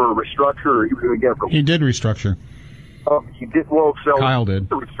due for a restructure or he was going to get a... He did restructure. He did. Well, so Kyle did.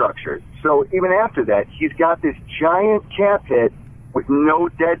 Restructured. So even after that, he's got this giant cap hit with no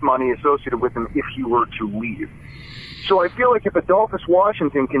dead money associated with him if he were to leave. So I feel like if Adolphus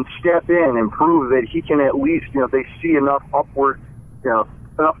Washington can step in and prove that he can at least, they see enough upward, enough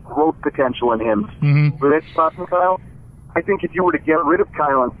growth potential in him for that spot from Kyle. I think if you were to get rid of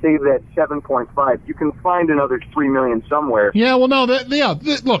Kyle and save that 7.5, you can find another $3 million somewhere. Yeah, well, no,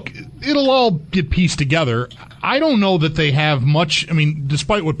 look, it'll all get pieced together. I don't know that they have much. I mean,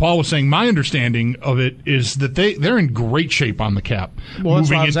 despite what Paul was saying, my understanding of it is that they're in great shape on the cap. Well, that's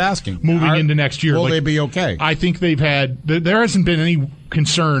what I was asking. Moving into next year. Will they be okay? I think there hasn't been any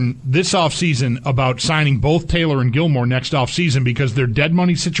concern this offseason about signing both Taylor and Gilmore next offseason because their dead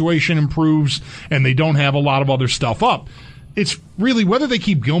money situation improves and they don't have a lot of other stuff up. it's really whether they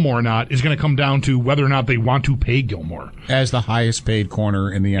keep Gilmore or not is going to come down to whether or not they want to pay Gilmore as the highest paid corner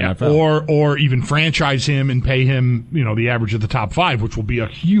in the NFL, or even franchise him and pay him, the average of the top 5, which will be a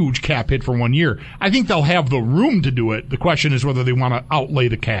huge cap hit for 1 year. I think they'll have the room to do it. The question is whether they want to outlay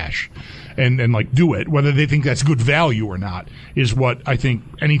the cash and like do it. Whether they think that's good value or not is what I think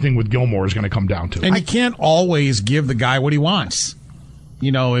anything with Gilmore is going to come down to. And you can't always give the guy what he wants.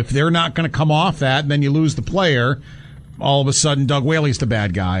 If they're not going to come off that, then you lose the player. All of a sudden, Doug Whaley's the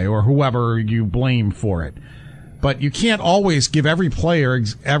bad guy, or whoever you blame for it. But you can't always give every player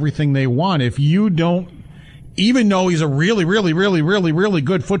everything they want if you don't, even though he's a really, really, really, really, really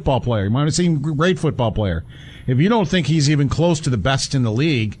good football player. You might have seen a great football player. If you don't think he's even close to the best in the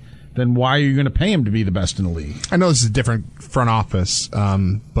league, then why are you going to pay him to be the best in the league? I know this is a different front office,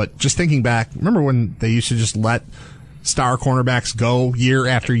 but just thinking back, remember when they used to just let star cornerbacks go year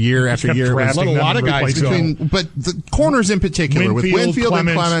after year after year? Let a lot of guys go. But the corners in particular, with Winfield and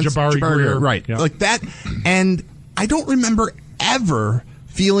Clements, Jabari Greer. Right. Yeah. Like that. And I don't remember ever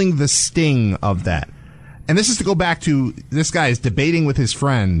feeling the sting of that. And this is to go back to this guy is debating with his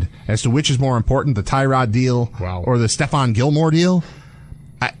friend as to which is more important, the Tyrod deal or the Stephon Gilmore deal.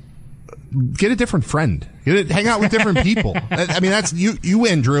 Get a different friend. Hang out with different people. I mean, that's you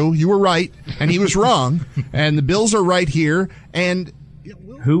win, Drew. You were right, and he was wrong. And the Bills are right here. And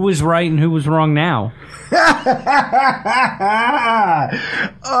who was right and who was wrong now?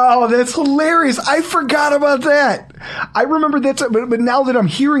 Oh, that's hilarious. I forgot about that. I remember that, but now that I'm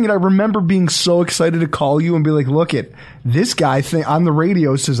hearing it, I remember being so excited to call you and be like, look, this guy on the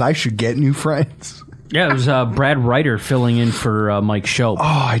radio says I should get new friends. Yeah, it was Brad Reiter filling in for Mike Shope. Oh,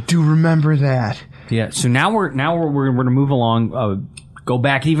 I do remember that. Yeah, so now we're going to move along, go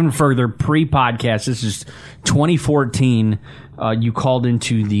back even further, pre-podcast. This is 2014. You called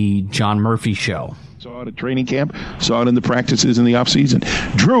into the John Murphy show. Saw it at training camp, saw it in the practices in the offseason.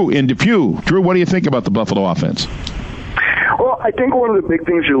 Drew in Depew. Drew, what do you think about the Buffalo offense? Well, I think one of the big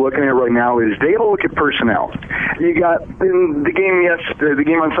things you're looking at right now is they got to look at personnel. You got in the game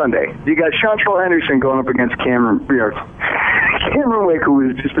on Sunday, you got Chantrell Henderson going up against Cameron Wake, who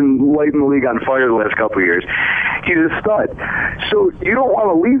has just been lighting the league on fire the last couple of years. He's a stud. So you don't want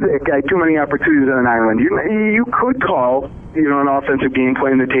to leave that guy too many opportunities on an island. You could call an offensive game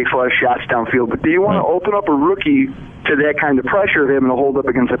plan that takes a lot of shots downfield, but do you want to open up a rookie to that kind of pressure of him and hold up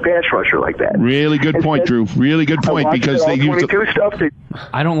against a pass rusher like that? Really good point, Drew. Really good point, because they use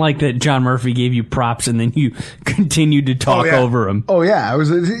I don't like that John Murphy gave you props and then you continued to talk over him. Oh yeah,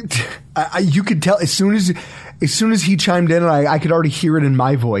 you could tell as soon as he chimed in, and I could already hear it in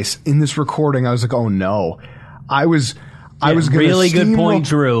my voice in this recording. I was like, oh no, I was really good point,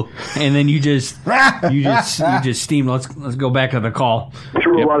 Drew. And then you just steamed. Let's go back to the call.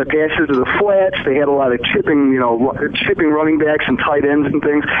 Threw a lot of passes to the flats. They had a lot of chipping running backs and tight ends and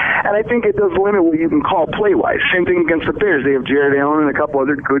things. And I think it does limit what you can call play-wise. Same thing against the Bears. They have Jared Allen and a couple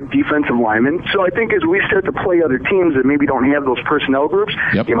other good defensive linemen. So I think as we start to play other teams that maybe don't have those personnel groups,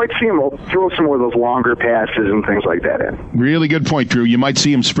 you might see them throw some more of those longer passes and things like that in. Really good point, Drew. You might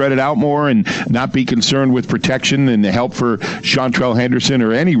see him spread it out more and not be concerned with protection and the help for Chantrell Henderson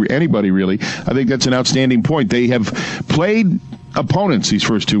or anybody really. I think that's an outstanding point. They have played opponents these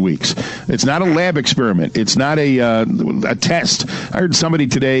first 2 weeks. It's not a lab experiment. It's not a test. I heard somebody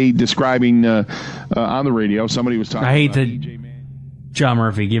today describing on the radio. Somebody was talking. I hate that John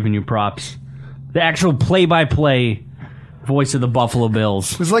Murphy giving you props. The actual play-by-play voice of the Buffalo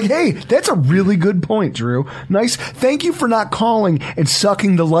Bills. It's like, hey, that's a really good point, Drew. Nice. Thank you for not calling and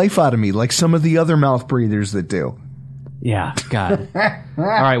sucking the life out of me like some of the other mouth breathers that do. Yeah, God. All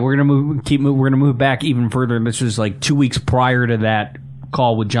right, we're gonna move back even further. This was like 2 weeks prior to that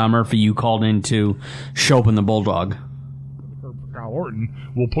call with John Murphy. You called into Shope and the Bulldog. Kyle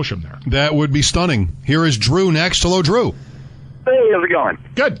Orton will push him there. That would be stunning. Here is Drew next. Hello, Drew. Hey, how's it going?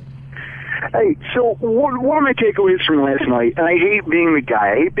 Good. Hey, so one of my takeaways from last night, and I hate being the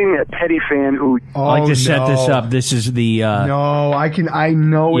guy. I hate being that petty fan who... I like to set this up. This is the... No, I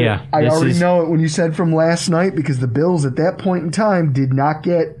know it. I already know it when you said from last night, because the Bills at that point in time did not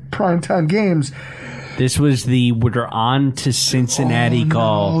get primetime games. This was the we're on to Cincinnati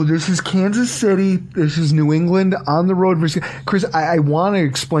call. Oh, this is Kansas City. This is New England on the road versus Chris. I want to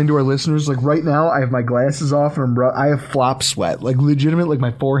explain to our listeners, like right now, I have my glasses off and I have flop sweat, like legitimate, like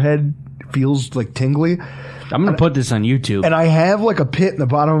my forehead feels like tingly. I'm going to put this on YouTube. And I have like a pit in the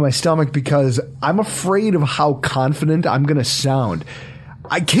bottom of my stomach because I'm afraid of how confident I'm going to sound.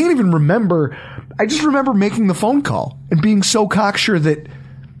 I can't even remember. I just remember making the phone call and being so cocksure that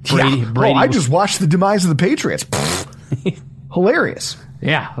Brady I just watched the demise of the Patriots. Hilarious.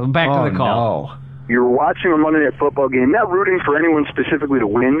 Yeah, back to the call. No. You're watching a Monday Night Football game, not rooting for anyone specifically to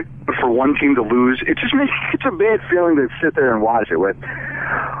win, but for one team to lose. It just makes it's a bad feeling to sit there and watch it with.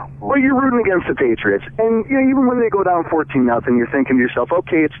 Well, you're rooting against the Patriots, and even when they go down 14-0, you're thinking to yourself,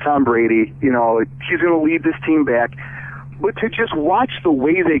 okay, it's Tom Brady. He's going to lead this team back. But to just watch the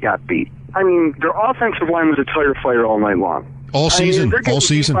way they got beat, I mean, their offensive line was a tire fire all night long. All season. They're getting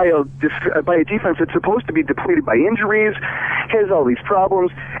beat by a defense that's supposed to be depleted by injuries, has all these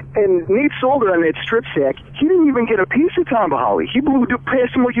problems. And Nate Solder on that strip sack, he didn't even get a piece of Tom Bahali. He blew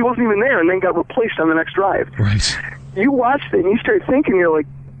past him like he wasn't even there and then got replaced on the next drive. Right. You watch that and you start thinking, you're like,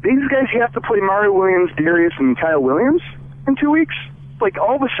 these guys have to play Mario Williams, Darius, and Kyle Williams in 2 weeks? Like,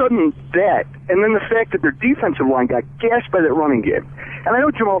 all of a sudden, that, and then the fact that their defensive line got gassed by that running game. And I know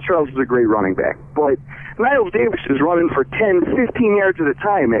Jamal Charles is a great running back, but Niles Davis is running for 10, 15 yards at a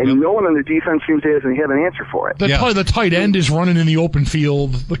time, and no one on the defense seems to have an answer for it. The tight end is running in the open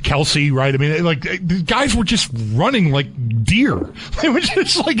field, the Kelsey, right? I mean, like, the guys were just running like deer. They were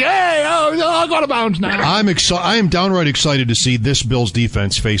just like, hey, I'll go out of bounds now. I am downright excited to see this Bills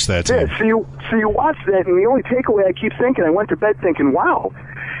defense face that team. Yeah, so you watch that, and the only takeaway I keep thinking, I went to bed thinking, wow,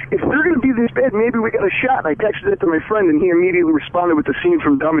 if they're going to be this bad, maybe we got a shot. And I texted it to my friend, and he immediately responded with the scene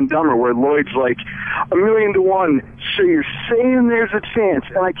from Dumb and Dumber where Lloyd's like, 1,000,000 to 1, so you're saying there's a chance.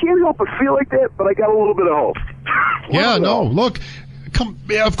 And I can't help but feel like that, but I got a little bit of hope. Look,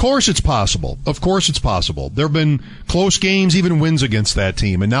 of course it's possible. Of course it's possible. There have been close games, even wins against that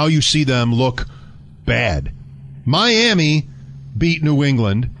team, and now you see them look bad. Miami beat New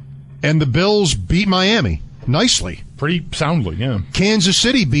England, and the Bills beat Miami nicely. Pretty soundly, yeah. Kansas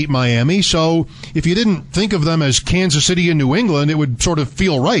City beat Miami, so if you didn't think of them as Kansas City and New England, it would sort of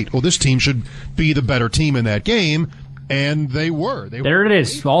feel right. Well, this team should be the better team in that game, and they were. There it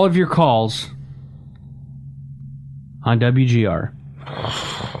is. All of your calls on WGR.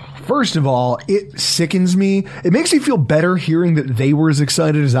 First of all, it sickens me. It makes me feel better hearing that they were as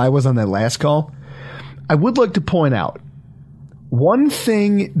excited as I was on that last call. I would like to point out one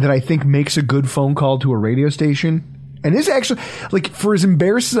thing that I think makes a good phone call to a radio station. And this actually, like, for as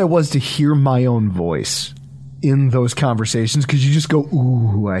embarrassed as I was to hear my own voice in those conversations, because you just go,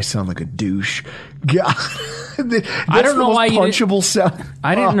 ooh, I sound like a douche. God. I don't know why punchable sound.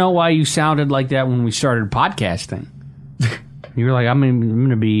 I didn't know why you sounded like that when we started podcasting. You were like, I'm going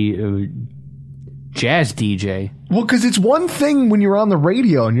to be a jazz DJ. Well, because it's one thing when you're on the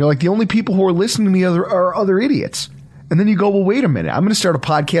radio and you're like, the only people who are listening to me are other idiots. And then you go, well, wait a minute. I'm going to start a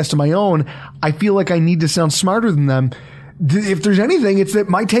podcast of my own. I feel like I need to sound smarter than them. If there's anything, it's that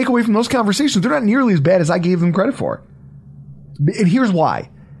my takeaway from those conversations, they're not nearly as bad as I gave them credit for. And here's why.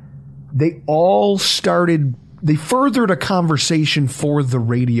 They furthered a conversation for the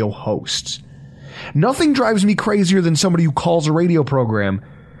radio hosts. Nothing drives me crazier than somebody who calls a radio program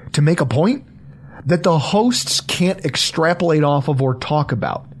to make a point that the hosts can't extrapolate off of or talk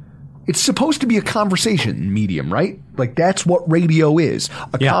about. It's supposed to be a conversation medium, right? Like, that's what radio is.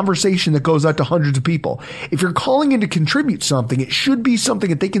 A conversation that goes out to hundreds of people. If you're calling in to contribute something, it should be something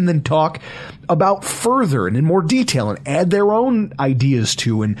that they can then talk about further and in more detail and add their own ideas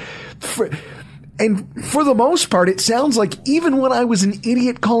to. And for the most part, it sounds like even when I was an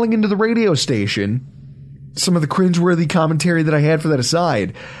idiot calling into the radio station, some of the cringeworthy commentary that I had for that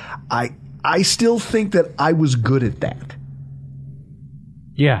aside, I still think that I was good at that.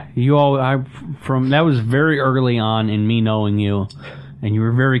 Yeah, that was very early on in me knowing you, and you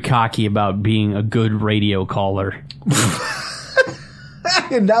were very cocky about being a good radio caller.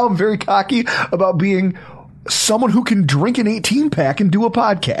 And now I'm very cocky about being someone who can drink an 18-pack and do a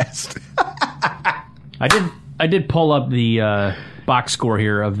podcast. I did pull up the box score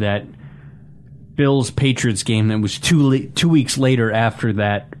here of that Bills-Patriots game that was 2 weeks later after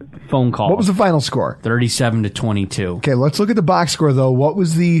that phone call. What was the final score? 37-22. Okay, let's look at the box score, though. What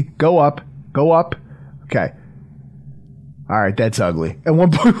was the go up? Okay. All right, that's ugly. At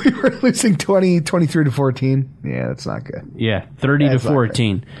one point, we were losing 23-14. Yeah, that's not good. Yeah,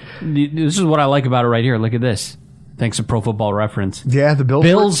 30-14. This is what I like about it right here. Look at this. Thanks to Pro Football Reference. Yeah, the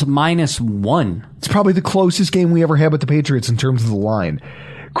Bills -1. It's probably the closest game we ever had with the Patriots in terms of the line.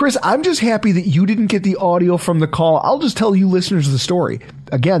 Chris, I'm just happy that you didn't get the audio from the call. I'll just tell you listeners the story.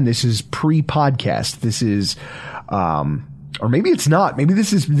 Again, this is pre-podcast. This is, or maybe it's not. Maybe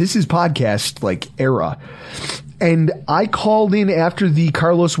this is podcast like era. And I called in after the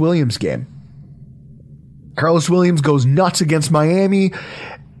Carlos Williams game. Carlos Williams goes nuts against Miami.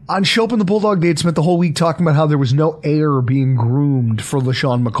 On Chopin the Bulldog, they had spent the whole week talking about how there was no heir being groomed for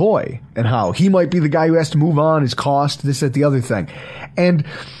LaShawn McCoy and how he might be the guy who has to move on, his cost, this, that, the other thing. And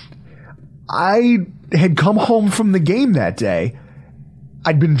I had come home from the game that day.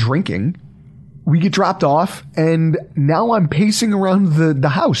 I'd been drinking, we get dropped off, and now I'm pacing around the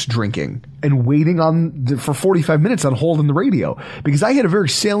house drinking and waiting for 45 minutes on hold on the radio, because I had a very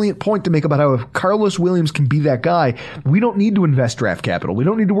salient point to make about how if Carlos Williams can be that guy, we don't need to invest draft capital. We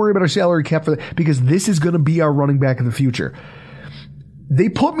don't need to worry about our salary cap for that, because this is going to be our running back in the future. They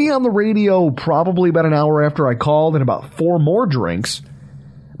put me on the radio probably about an hour after I called, and about 4 more drinks.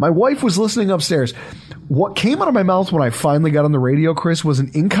 My wife was listening upstairs. What came out of my mouth when I finally got on the radio, Chris, was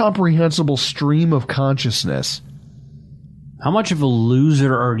an incomprehensible stream of consciousness. How much of a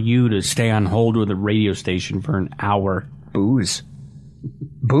loser are you to stay on hold with a radio station for an hour? Booze.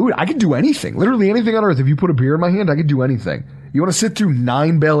 I could do anything. Literally anything on earth. If you put a beer in my hand, I could do anything. You want to sit through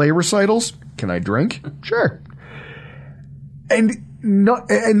 9 ballet recitals? Can I drink? Sure. And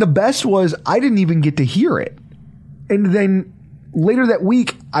the best was I didn't even get to hear it. And then later that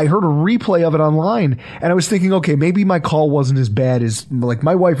week, I heard a replay of it online, and I was thinking, okay, maybe my call wasn't as bad as, like,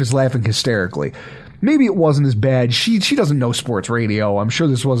 my wife is laughing hysterically. Maybe it wasn't as bad. She doesn't know sports radio. I'm sure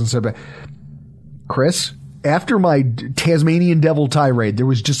this wasn't so bad. Chris, after my Tasmanian Devil tirade, there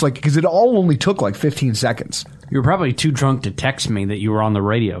was just like, because it all only took like 15 seconds. You were probably too drunk to text me that you were on the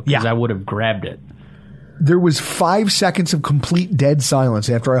radio, because I would have grabbed it. There was 5 seconds of complete dead silence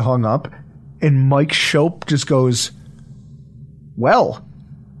after I hung up, and Mike Shope just goes, well,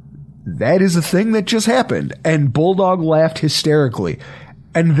 that is a thing that just happened. And Bulldog laughed hysterically.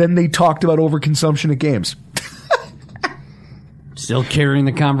 And then they talked about overconsumption at games. Still carrying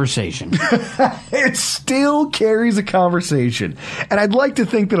the conversation. It still carries a conversation. And I'd like to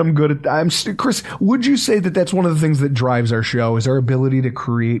think that I'm good at Chris, would you say that that's one of the things that drives our show, is our ability to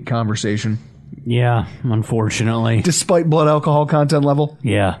create conversation? Yeah, unfortunately. Despite blood alcohol content level?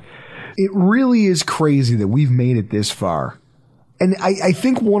 Yeah. It really is crazy that we've made it this far. And I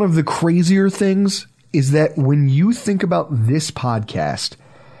think one of the crazier things is that when you think about this podcast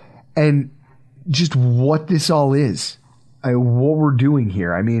and just what this all is, what we're doing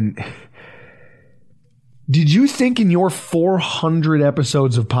here, I mean, did you think in your 400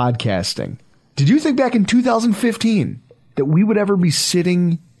 episodes of podcasting, did you think back in 2015 that we would ever be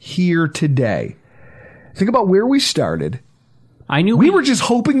sitting here today? Think about where we started. I knew we were just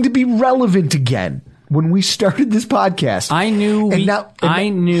hoping to be relevant again. When we started this podcast, I knew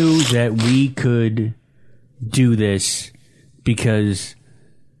that we could do this because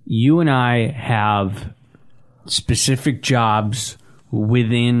you and I have specific jobs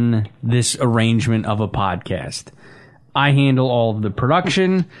within this arrangement of a podcast. I handle all of the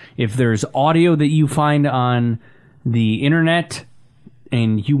production. If there's audio that you find on the internet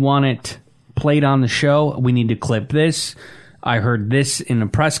and you want it played on the show, we need to clip this. I heard this in a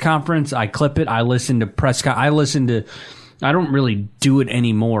press conference. I clip it. I listen to I don't really do it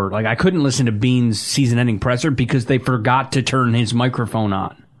anymore. Like, I couldn't listen to Bean's season-ending presser because they forgot to turn his microphone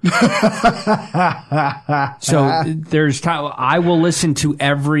on. So there's time. I will listen to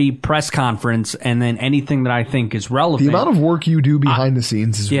every press conference, and then anything that I think is relevant. The amount of work you do behind the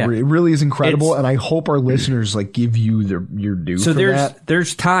scenes is it really is incredible, and I hope our listeners like give you your due. So for that.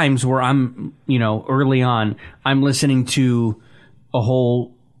 There's times where I'm early on I'm listening to a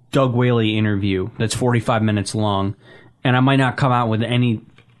whole Doug Whaley interview that's 45 minutes long, and I might not come out with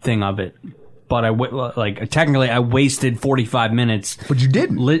anything of it. But technically, I wasted 45 minutes. But you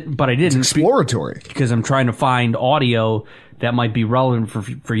didn't. But I didn't. It's exploratory. Because I'm trying to find audio that might be relevant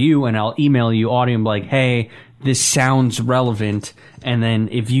for you, and I'll email you audio and be like, hey, this sounds relevant. And then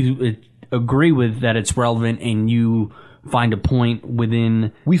if you agree with that it's relevant and you find a point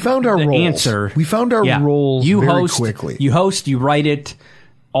within we found our roles. Answer. We found our roles very quickly. You host, you write it.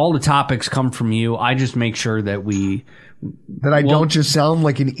 All the topics come from you. I just make sure that I don't just sound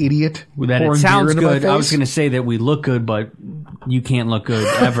like an idiot. That it sounds good. I was going to say that we look good, but you can't look good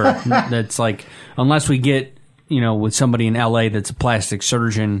ever. That's like, unless we get, with somebody in LA that's a plastic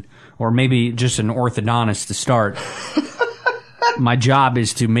surgeon or maybe just an orthodontist to start. My job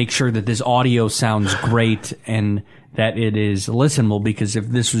is to make sure that this audio sounds great and that it is listenable, because if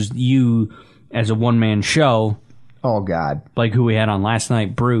this was you as a one-man show. Oh, God. Like who we had on last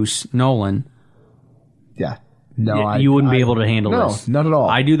night, Bruce Nolan. Yeah. No, you wouldn't be able to handle this. No, not at all.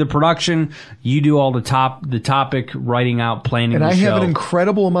 I do the production. You do all the topic, writing out, planning the show. And I have an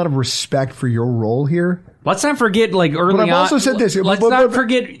incredible amount of respect for your role here. Let's not forget, early on. But I've also said this. Let's not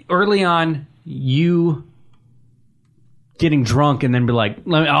forget early on you getting drunk and then be like,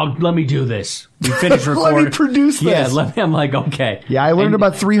 let me do this. We finish recording. Let me produce this. Yeah, I'm like, okay. Yeah, I learned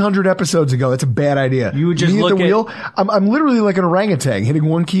about 300 episodes ago. That's a bad idea. You would just look at the wheel. I'm literally like an orangutan, hitting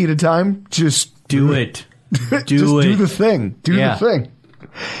one key at a time. Just do it. Do the thing. Do the thing.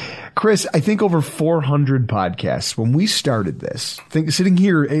 Chris, I think over 400 podcasts, when we started this, sitting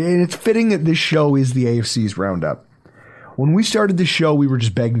here, and it's fitting that this show is the AFC's Roundup. When we started the show, we were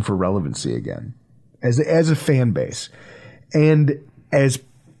just begging for relevancy again as a fan base. And as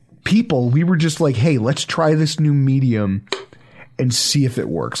people, we were just like, hey, let's try this new medium and see if it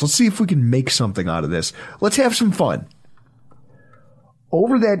works. Let's see if we can make something out of this. Let's have some fun.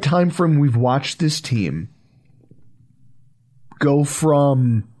 Over that time frame, we've watched this team go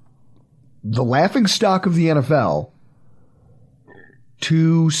from the laughingstock of the NFL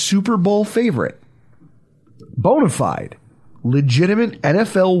to Super Bowl favorite. Bona fide, legitimate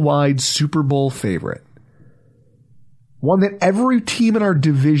NFL-wide Super Bowl favorite. One that every team in our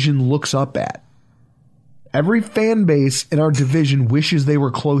division looks up at. Every fan base in our division wishes they were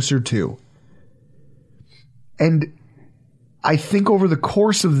closer to. And I think over the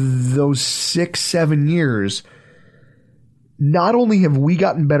course of those 6-7 years, not only have we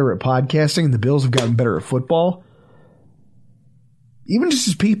gotten better at podcasting and the Bills have gotten better at football, even just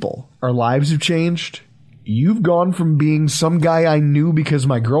as people, our lives have changed. You've gone from being some guy I knew because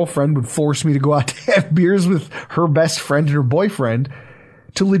my girlfriend would force me to go out to have beers with her best friend and her boyfriend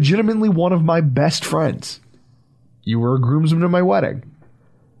to legitimately one of my best friends. You were a groomsman at my wedding.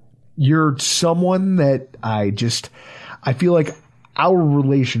 You're someone that I feel like our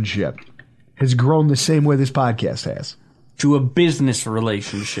relationship has grown the same way this podcast has. To a business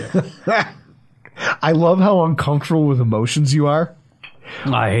relationship. I love how uncomfortable with emotions you are.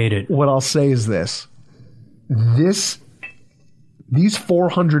 I hate it. What I'll say is this. These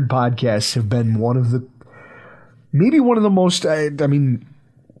 400 podcasts have been one of the most, I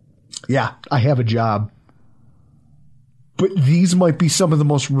have a job. But these might be some of the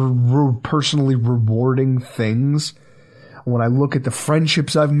most personally rewarding things. When I look at the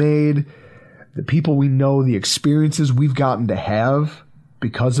friendships I've made, the people we know, the experiences we've gotten to have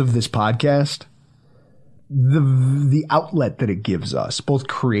because of this podcast, the outlet that it gives us, both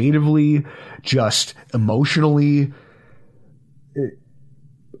creatively, just emotionally.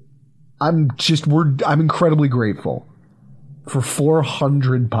 I'm incredibly grateful for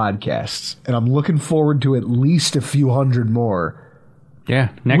 400 podcasts, and I'm looking forward to at least a few hundred more. Yeah,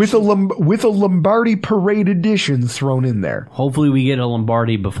 with a Lombardi Parade edition thrown in there. Hopefully we get a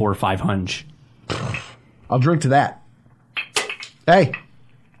Lombardi before 500. I'll drink to that. Hey,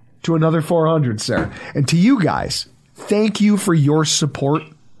 to another 400, sir. And to you guys, thank you for your support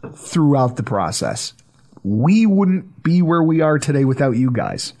throughout the process. We wouldn't be where we are today without you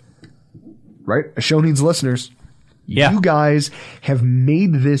guys. Right? A show needs listeners. Yeah. You guys have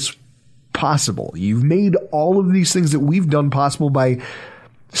made this possible. You've made all of these things that we've done possible by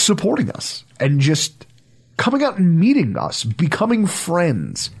supporting us and just coming out and meeting us, becoming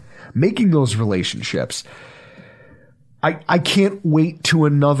friends, making those relationships. I can't wait to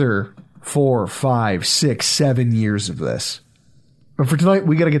another 4, 5, 6, 7 years of this. But for tonight,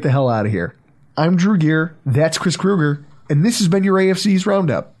 we got to get the hell out of here. I'm Drew Gear. That's Chris Kruger. And this has been your AFC's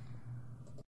Roundup.